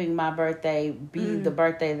helping my birthday be the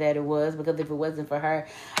birthday that it was, because if it wasn't for her,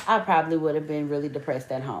 I probably would have been really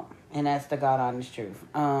depressed at home. And that's the God honest truth.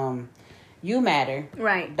 You matter.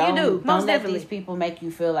 Right. You do. Most don't definitely. let these people make you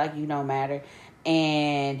feel like you don't matter.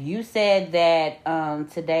 And you said that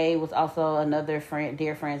today was also another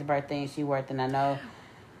dear friend's birthday, and she worked, and I know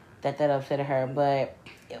that upset her, but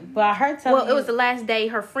her telling it was the last day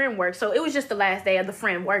her friend worked, so it was just the last day of the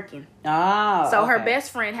friend working. Oh, so her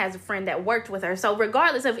best friend has a friend that worked with her. So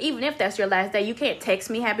regardless of, even if that's your last day, you can't text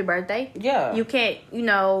me happy birthday. Yeah. You can't, you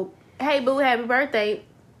know, hey boo, happy birthday.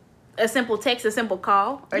 A simple text, a simple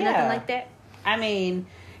call, or nothing like that. I mean,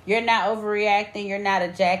 you're not overreacting. You're not a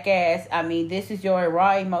jackass. I mean, this is your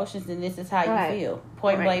raw emotions, and this is how you feel.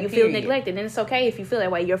 Point blank. You feel neglected, and it's okay if you feel that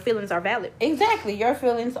way. Your feelings are valid. Exactly. Your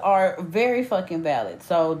feelings are very fucking valid.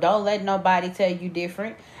 So don't let nobody tell you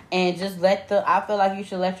different, and just I feel like you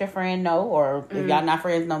should let your friend know, or if y'all not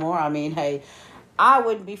friends no more, I mean, hey, I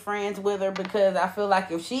wouldn't be friends with her, because I feel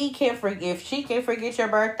like if she can forget your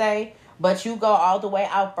birthday, but you go all the way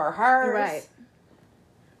out for hers.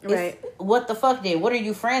 Right. What the fuck then? What are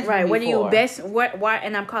you friends with me what are you for? best? Why?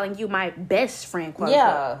 And I'm calling you my best friend. Quote,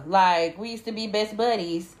 yeah, unquote. Like we used to be best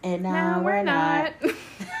buddies, and now we're not. But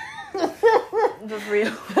for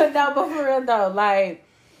real. No, but for real though, like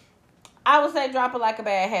I would say, drop it like a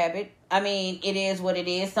bad habit. I mean, it is what it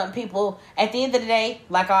is. Some people, at the end of the day,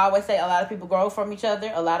 like I always say, a lot of people grow from each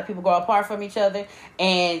other. A lot of people grow apart from each other,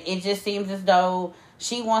 and it just seems as though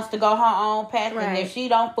she wants to go her own path, and if she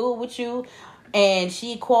don't fool with you, and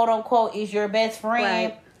she quote unquote is your best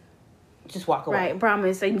friend, just walk away. Right,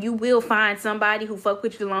 promise. And you will find somebody who fuck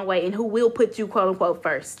with you the long way, and who will put you quote unquote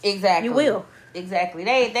first. Exactly. You will. Exactly.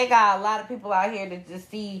 They got a lot of people out here to just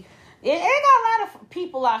see. They got a lot of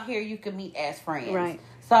people out here you can meet as friends. Right.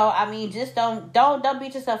 So I mean, just don't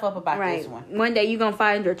beat yourself up about this one. One day you're gonna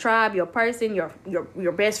find your tribe, your person, your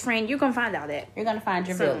best friend. You're gonna find out that you're gonna find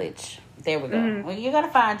your village. There we go. Well, you're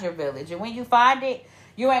gonna find your village, and when you find it,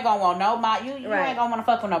 you ain't gonna want you ain't gonna want to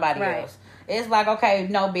fuck with nobody else. It's like, okay,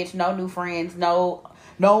 no bitch, no new friends, no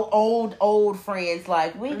old friends.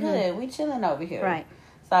 Like we good, we chilling over here. Right.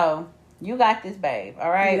 So you got this, babe.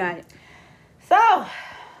 All right. You got it. So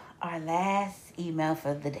our last email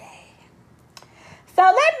for the day. So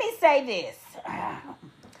let me say this.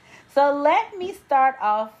 So let me start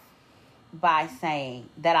off by saying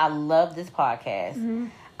that I love this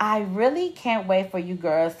podcast. I really can't wait for you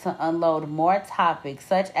girls to unload more topics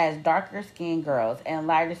such as darker skinned girls and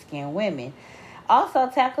lighter skinned women. Also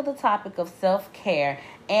tackle the topic of self-care,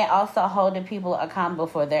 and also holding people accountable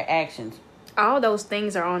for their actions. All those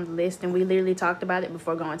things are on the list, and we literally talked about it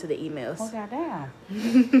before going to the emails. Oh, goddamn.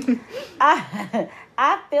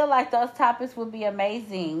 I feel like those topics would be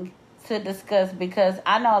amazing to discuss, because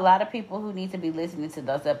I know a lot of people who need to be listening to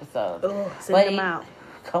those episodes. Send them out.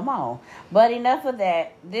 Come on. But enough of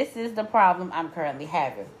that. This is the problem I'm currently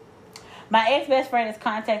having. My ex-best friend is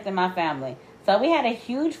contacting my family. So we had a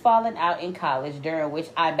huge falling out in college, during which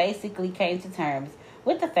I basically came to terms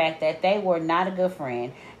with the fact that they were not a good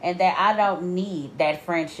friend, and that I don't need that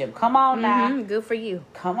friendship. Come on now. Good for you.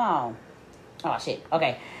 Come on. Oh, shit.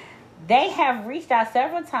 Okay. They have reached out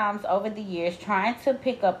several times over the years, trying to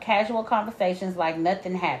pick up casual conversations like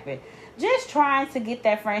nothing happened. Just trying to get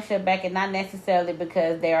that friendship back, and not necessarily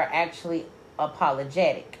because they are actually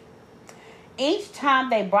apologetic. Each time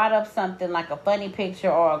they brought up something like a funny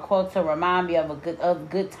picture or a quote to remind me of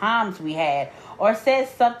good times we had, or said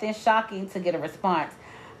something shocking to get a response,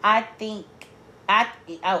 I think my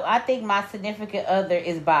significant other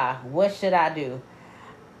is bi. What should I do?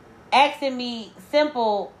 Ask me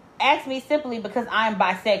simply because I'm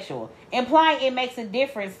bisexual, implying it makes a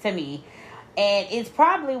difference to me, and it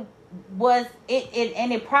probably was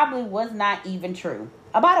not even true.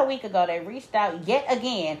 About a week ago, they reached out yet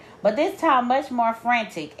again, but this time much more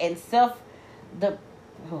frantic and oh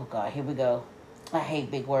God, here we go. I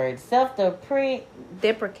hate big words. Self-deprecating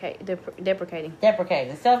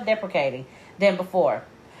than before.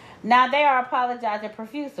 Now they are apologizing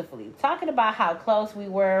profusely, talking about how close we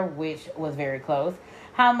were, which was very close,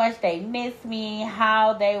 how much they miss me,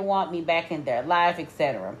 how they want me back in their life,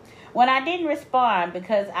 etc. When I didn't respond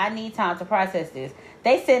because I need time to process this,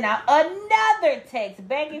 they sent out another text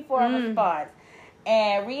begging for a response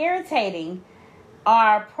and reiterating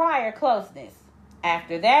our prior closeness.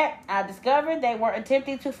 After that, I discovered they were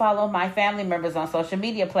attempting to follow my family members on social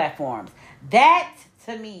media platforms. That,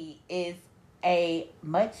 to me, is a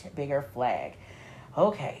much bigger flag.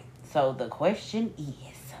 Okay, so the question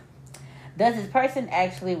is, does this person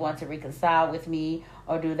actually want to reconcile with me,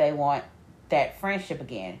 or do they want that friendship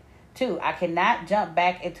again? 2, I cannot jump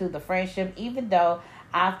back into the friendship even though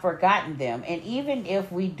I've forgotten them. And even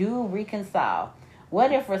if we do reconcile,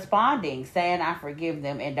 what if responding, saying I forgive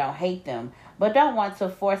them and don't hate them, but don't want to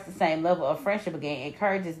force the same level of friendship again,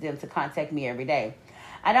 encourages them to contact me every day?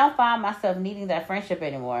 I don't find myself needing that friendship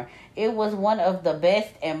anymore. It was one of the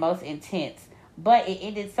best and most intense, but it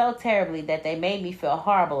ended so terribly that they made me feel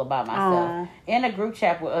horrible about myself. In a group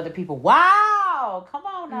chat with other people. Wow! Come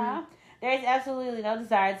on now. There's absolutely no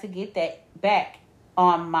desire to get that back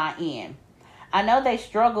on my end. I know they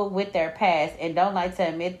struggle with their past and don't like to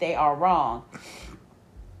admit they are wrong.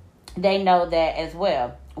 They know that as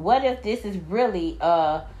well. What if this is really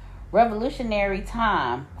a revolutionary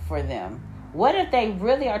time for them? What if they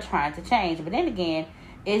really are trying to change? But then again,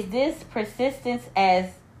 is this persistent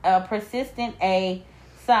a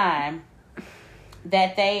sign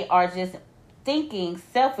that they are just thinking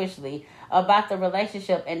selfishly about the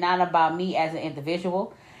relationship and not about me as an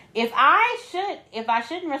individual? If I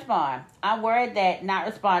shouldn't respond, I'm worried that not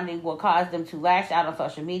responding will cause them to lash out on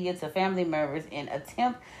social media to family members in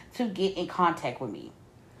attempt to get in contact with me.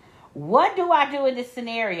 What do I do in this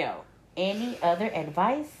scenario? Any other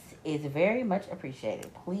advice is very much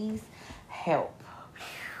appreciated. Please help.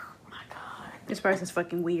 Oh my God. This person's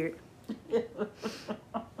fucking weird.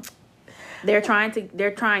 They're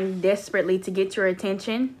trying desperately to get your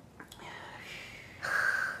attention.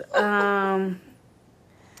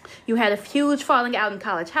 You had a huge falling out in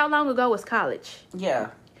college. How long ago was college?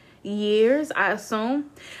 Yeah. Years, I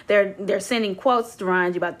assume. They're sending quotes to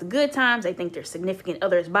remind you about the good times. They think their significant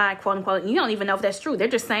others by, quote unquote. You don't even know if that's true. They're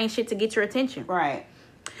just saying shit to get your attention. Right.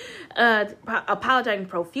 Apologizing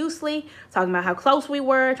profusely, talking about how close we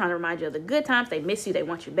were, trying to remind you of the good times. They miss you. They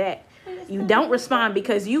want you back. You don't respond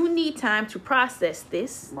because you need time to process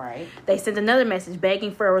this. Right. They sent another message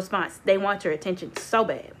begging for a response. They want your attention so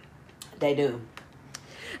bad. They do.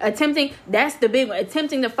 That's the big one.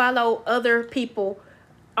 Attempting to follow other people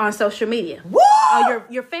on social media.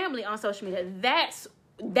 What? Your family on social media. That's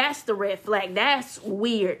the red flag. That's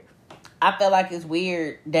weird. I feel like it's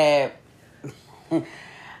weird that all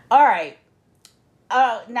right.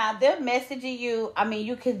 Now them messaging you, I mean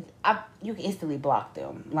you can instantly block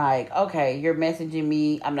them. Like, okay, you're messaging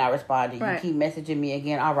me, I'm not responding. Right. You keep messaging me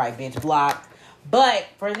again, all right, bitch, blocked. But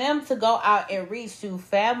for them to go out and reach to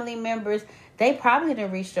family members, they probably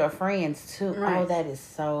didn't reach their friends too. Right. Oh, that is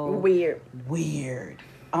so weird.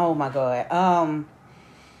 Oh my God.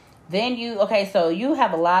 Then so you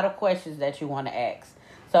have a lot of questions that you want to ask.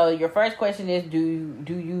 So your first question is, do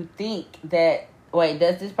you think that,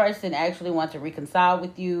 does this person actually want to reconcile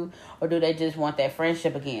with you, or do they just want that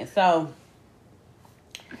friendship again? So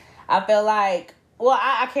I feel like,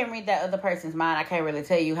 I can't read that other person's mind. I can't really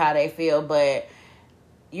tell you how they feel, but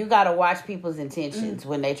you got to watch people's intentions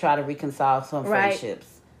when they try to reconcile some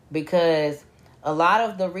friendships. Because a lot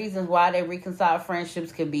of the reasons why they reconcile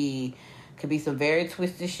friendships could be some very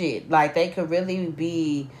twisted shit. Like, they could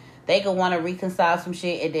want to reconcile some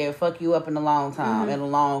shit and then fuck you up in the long time, in the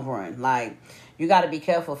long run. Like, you got to be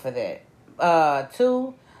careful for that.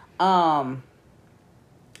 2, I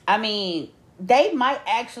mean, they might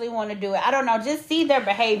actually want to do it. I don't know. Just see their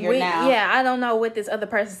behavior now. Yeah, I don't know what this other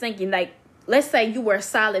person's thinking. Like, let's say you were a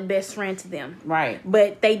solid best friend to them. Right.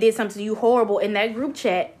 But they did something to you horrible in that group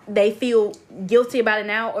chat. They feel guilty about it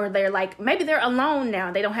now, or they're like, maybe they're alone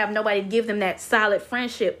now. They don't have nobody to give them that solid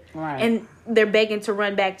friendship. Right. And they're begging to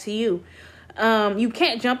run back to you. You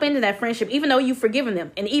can't jump into that friendship, even though you've forgiven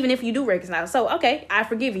them. And even if you do reconcile. So, okay, I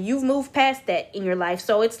forgive you. You've moved past that in your life.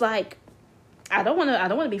 So it's like, I don't want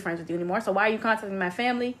to be friends with you anymore. So why are you contacting my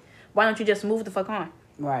family? Why don't you just move the fuck on?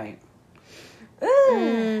 Right.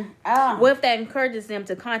 What if that encourages them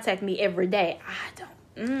to contact me every day? I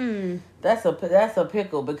don't. That's a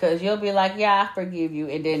pickle, because you'll be like, yeah, I forgive you,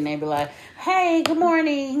 and then they be like, hey, good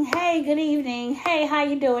morning, hey, good evening, hey, how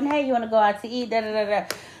you doing, hey, you want to go out to eat, da da da da.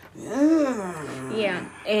 Yeah,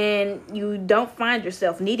 and you don't find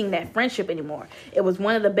yourself needing that friendship anymore. It was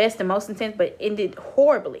one of the best and most intense, but ended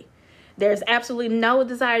horribly. There's absolutely no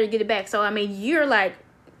desire to get it back. So I mean, you're like,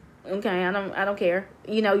 okay, I don't care.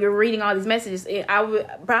 You know, you're reading all these messages. I would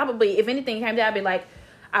probably, if anything came down, I'd be like,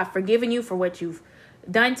 I've forgiven you for what you've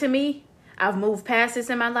done to me. I've moved past this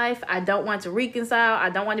in my life. I don't want to reconcile. I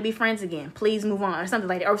don't want to be friends again. Please move on, or something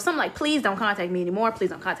like that. Or something like, please don't contact me anymore. Please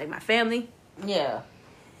don't contact my family. Yeah.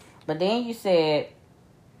 But then you said,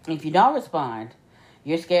 if you don't respond,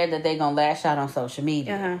 You're scared that they're going to lash out on social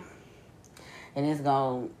media. Uh-huh. And it's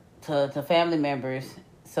going to family members,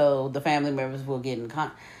 so the family members will get in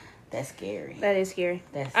That's scary. That is scary.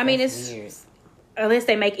 That's it's weird. Unless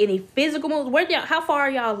they make any physical moves. How far are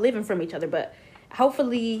y'all living from each other? But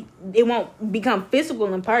hopefully it won't become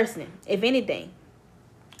physical in person. If anything,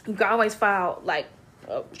 you can always file like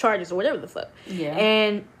charges or whatever the fuck. Yeah.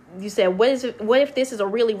 And you said, what if this is a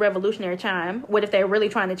really revolutionary time? What if they're really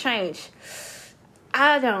trying to change?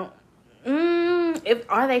 I don't.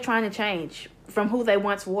 Are they trying to change from who they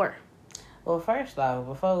once were? Well, first off,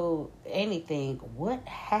 before anything, what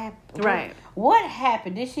happened? Right. What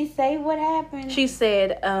happened? Did she say what happened? She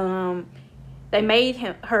said they made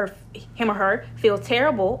him or her feel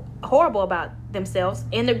horrible about themselves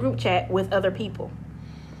in the group chat with other people.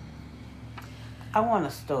 I want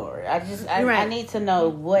a story. I need to know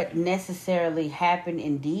what necessarily happened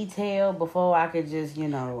in detail before I could just,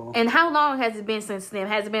 And how long has it been since then?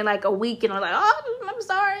 Has it been like a week and I'm like, oh, I'm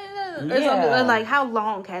sorry? Or Yeah. something? Like, how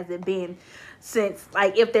long has it been since,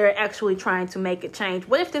 like, if they're actually trying to make a change?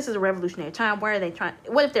 What if this is a revolutionary time? What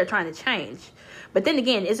if they're trying to change? But then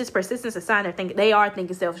again, is this persistence a sign they are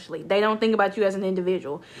thinking selfishly? They don't think about you as an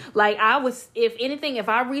individual. Like, if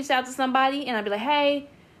I reached out to somebody and I'd be like, hey,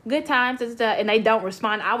 good times, and they don't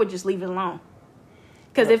respond, I would just leave it alone.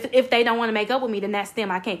 Because if they don't want to make up with me, then that's them.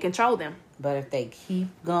 I can't control them. But if they keep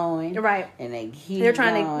going, right, and they keep they're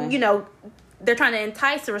trying going, to, they're trying to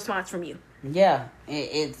entice a response from you. Yeah,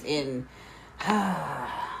 it's in.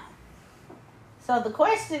 So the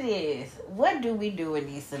question is, what do we do in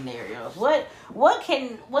these scenarios? What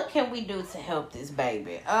can we do to help this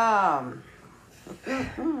baby?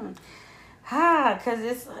 Because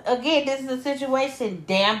this is a situation.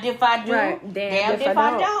 Damned if I do. Right. Damned if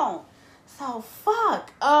I don't. So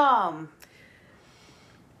fuck.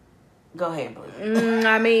 Go ahead, Blue.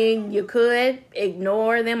 I mean, you could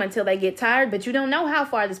ignore them until they get tired, but you don't know how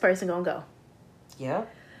far this person gonna go. Yep.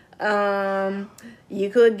 You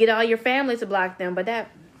could get all your family to block them, but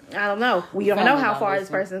that, I don't know. We don't know how far this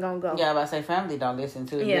person's gonna go. Yeah, I was about to say family don't listen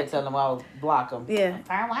to it. Yeah. You tell them I'll block them. Yeah.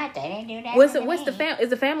 For what? They didn't do that. Is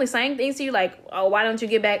the family saying things to you like, oh, why don't you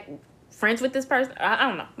get back friends with this person? I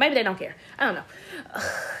don't know. Maybe they don't care. I don't know.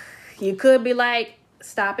 You could be like,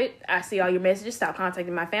 stop it. I see all your messages. Stop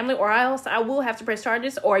contacting my family, or else I will have to press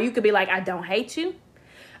charges. Or you could be like, I don't hate you.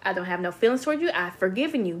 I don't have no feelings toward you. I've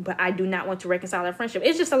forgiven you, but I do not want to reconcile our friendship.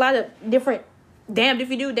 It's just a lot of different, damned if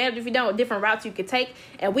you do, damned if you don't, different routes you could take,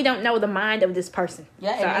 and we don't know the mind of this person.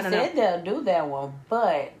 Yeah, so and they said they'll do that one,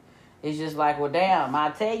 but it's just like, well, damn,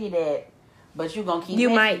 I'll tell you that, but you gonna keep you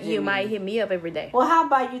messaging might me. hit me up every day. Well, how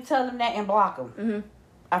about you tell them that and block them? Mm-hmm.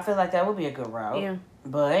 I feel like that would be a good route. Yeah.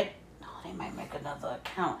 But they might make another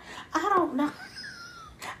account. I don't know.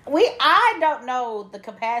 I don't know the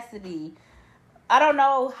capacity. I don't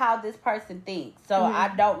know how this person thinks. So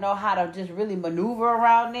I don't know how to just really maneuver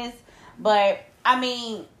around this. But I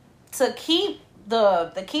mean, to keep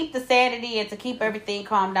the sanity and to keep everything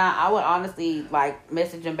calmed down, I would honestly like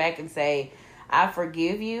message them back and say, I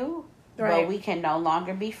forgive you, but we can no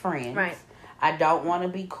longer be friends. Right. I don't want to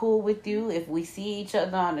be cool with you. If we see each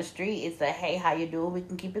other on the street, it's a, hey, how you doing? We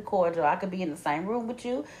can keep it cordial. I could be in the same room with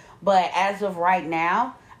you. But as of right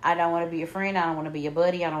now, I don't want to be your friend. I don't want to be your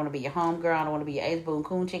buddy. I don't want to be your homegirl. I don't want to be your ace boon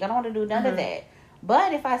coon chick. I don't want to do none of that.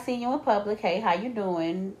 But if I see you in public, hey, how you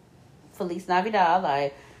doing? Feliz Navidad.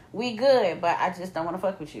 Like, we good, but I just don't want to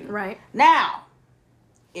fuck with you. Right. Now,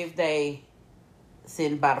 if they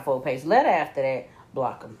send about a 4-page letter after that,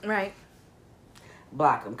 block them. Right.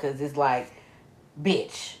 Block them, because it's like,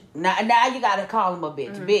 bitch. Now you got to call them a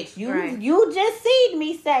bitch. Bitch, you just seen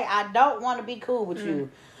me say I don't want to be cool with you.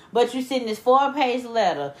 But you send this 4-page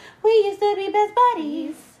letter. We used to be best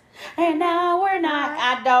buddies, and now we're not.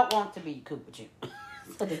 I don't want to be cool with you.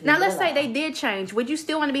 So now, let's say they did change. Would you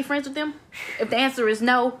still want to be friends with them? If the answer is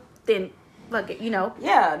no, then look,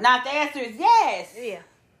 Yeah, now if the answer is yes.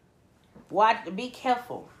 Yeah. Be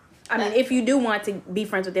careful. I mean, if you do want to be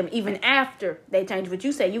friends with them, even after they change, what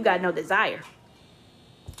you say, you got no desire.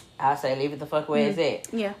 I say leave it the fuck where it's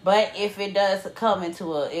at. Yeah. But if it does come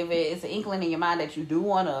into if it's an inkling in your mind that you do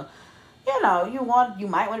want to, you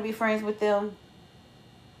might want to be friends with them.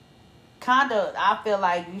 Kinda, I feel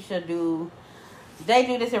like you should do. They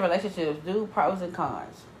do this in relationships. Do pros and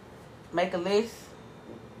cons. Make a list.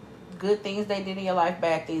 Good things they did in your life.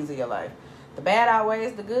 Bad things in your life. The bad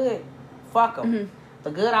outweighs the good. Fuck them.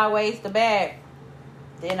 The good outweighs the bad.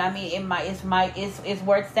 Then I mean, it's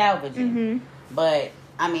worth salvaging. But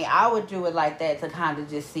I mean, I would do it like that to kind of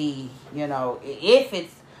just see, if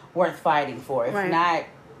it's worth fighting for. If not,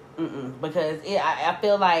 because I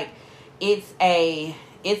feel like it's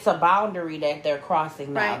it's a boundary that they're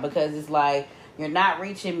crossing now, Right. because it's like, you're not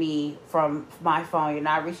reaching me from my phone, you're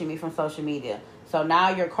not reaching me from social media. So now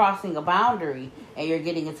you're crossing a boundary and you're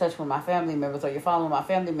getting in touch with my family members, or you're following my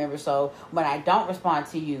family members. So when I don't respond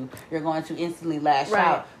to you, you're going to instantly lash Right.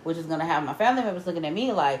 out, which is going to have my family members looking at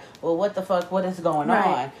me like, well, what the fuck? What is going Right.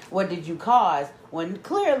 on? What did you cause? When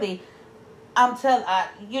clearly, you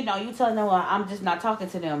telling them, well, I'm just not talking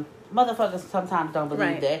to them. Motherfuckers sometimes don't believe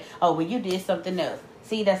Right. that. Oh, well, you did something else.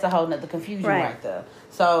 See, that's a whole nother confusion Right. right there.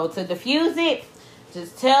 So to diffuse it,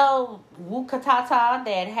 just tell Wukatata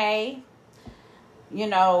that, hey,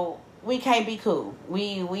 we can't be cool.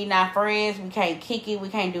 We not friends. We can't kick it. We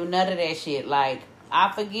can't do none of that shit. Like,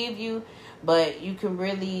 I forgive you, but you can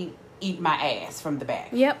really eat my ass from the back.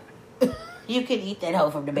 Yep. You can eat that hoe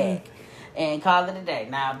from the back and call it a day.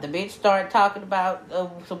 Now, if the bitch start talking about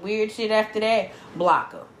some weird shit after that,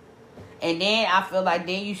 block her. And then I feel like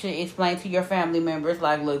then you should explain to your family members,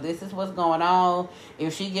 like, look, this is what's going on.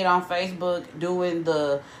 If she get on Facebook doing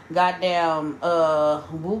the goddamn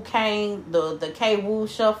Wu Kang, the K Wu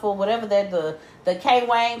shuffle, whatever that, the K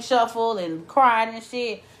Wang shuffle and crying and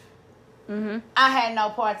shit, I had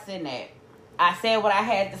no parts in that. I said what I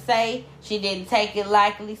had to say. She didn't take it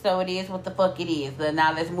lightly, so it is what the fuck it is. But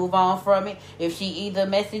now let's move on from it. If she either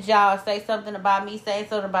message y'all or say something about me, say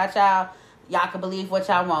something about y'all can believe what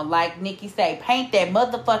y'all want. Like Nikki say, paint that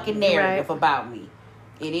motherfucking narrative about me.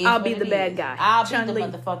 It is. I'll what be it the is. bad guy. I'll Chun-Li. be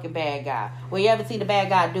the motherfucking bad guy. Well, you ever see the bad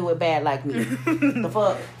guy do it bad like me? The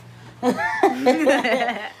fuck?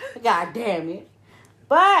 God damn it.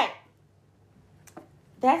 But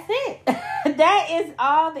that's it. That is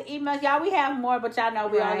all the emails. Y'all, we have more, but y'all know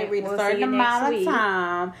we only read We'll a see certain you next amount of week.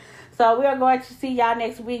 time. So we are going to see y'all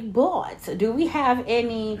next week. But do we have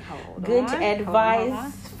any good advice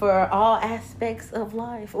on. for all aspects of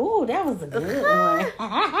life? Ooh, that was a good one.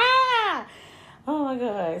 Oh my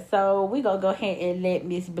God. So we gonna go ahead and let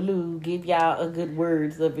Miss Blue give y'all a good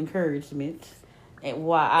words of encouragement. And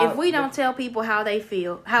why If we don't tell people how they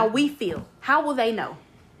feel, how we feel, how will they know?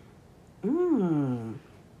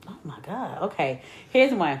 Oh my God. Okay.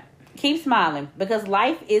 Here's one. Keep smiling, because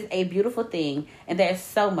life is a beautiful thing and there's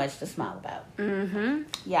so much to smile about.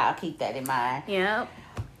 Y'all keep that in mind. Yep.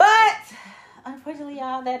 But unfortunately,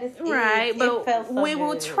 y'all, that is Right, it. but It felt so we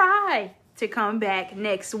will good. try to come back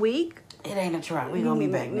next week. It ain't a try. We're gonna be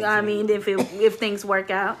back next I week. mean, if things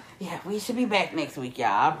work out. Yeah, we should be back next week,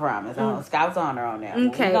 y'all. I promise. Scout's honor on that.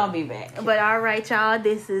 Okay. We're gonna be back. But all right, y'all.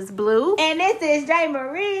 This is Blue. And this is J.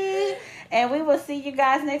 Marie. And we will see you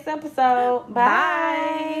guys next episode.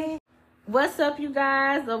 Bye. What's up, you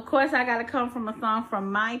guys? Of course, I gotta come from a song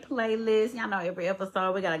from my playlist. Y'all know every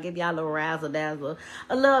episode we gotta give y'all a little razzle dazzle,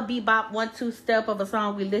 a little bebop 1-2 step of a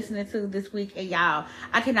song we listening to this week. And y'all,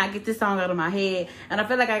 I cannot get this song out of my head, and I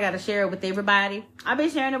feel like I gotta share it with everybody. I've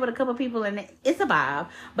been sharing it with a couple people, and it's a vibe.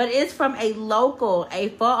 But it's from a local, a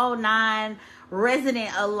 409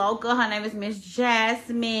 resident, a local. Her name is Miss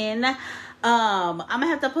Jasmine. I'm gonna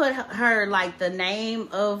have to put her, like, the name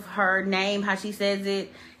of her name, how she says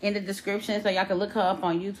it, in the description, so y'all can look her up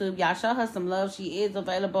on YouTube. Y'all show her some love. She is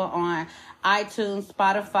available on iTunes,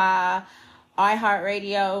 Spotify,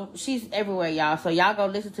 iHeartRadio. She's everywhere, y'all. So y'all go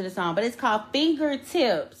listen to the song. But it's called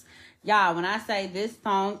Fingertips. Y'all, when I say this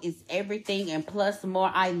song is everything and plus more,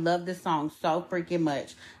 I love this song so freaking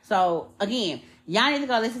much. So, again, y'all need to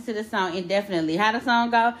go listen to this song indefinitely. How the song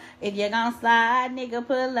go? If you're gonna slide, nigga,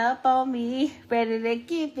 pull up on me. Ready to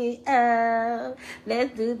give it up.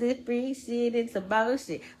 Let's do this free shit. It's a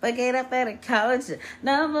bullshit. Forget up at a culture.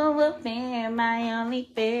 Number one fan, my only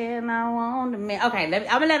fan. I want to man. Okay, I'm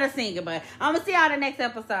gonna let her sing it, but I'm gonna see y'all the next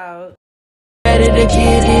episode. Ready to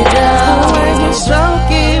get it up. When you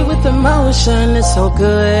stroke it with emotion, it's so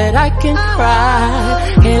good I can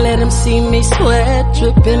cry. Can't let them see me sweat,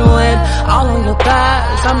 dripping wet, all on your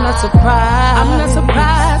thighs. I'm not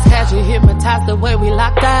surprised. Had you hypnotized the way we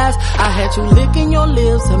locked eyes. I had you licking your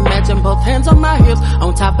lips, imagine both hands on my hips,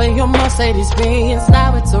 on top of your Mercedes Benz.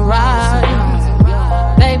 Now it's a ride.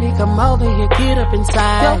 Baby, come over here, get up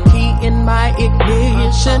inside. Your key in my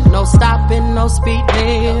ignition. No stopping, no speed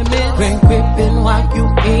limit. Been gripping while you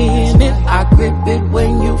in it. I grip it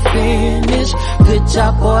when you finish. Good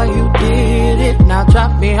job, boy, you did it. Now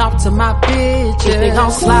drop me off to my bitch. If they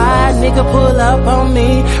gon' slide, nigga, pull up on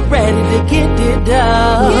me. Ready to get it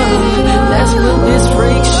up. Let's put this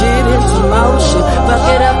freak shit into motion. Fuck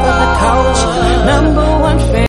it up for the culture. Number one fan.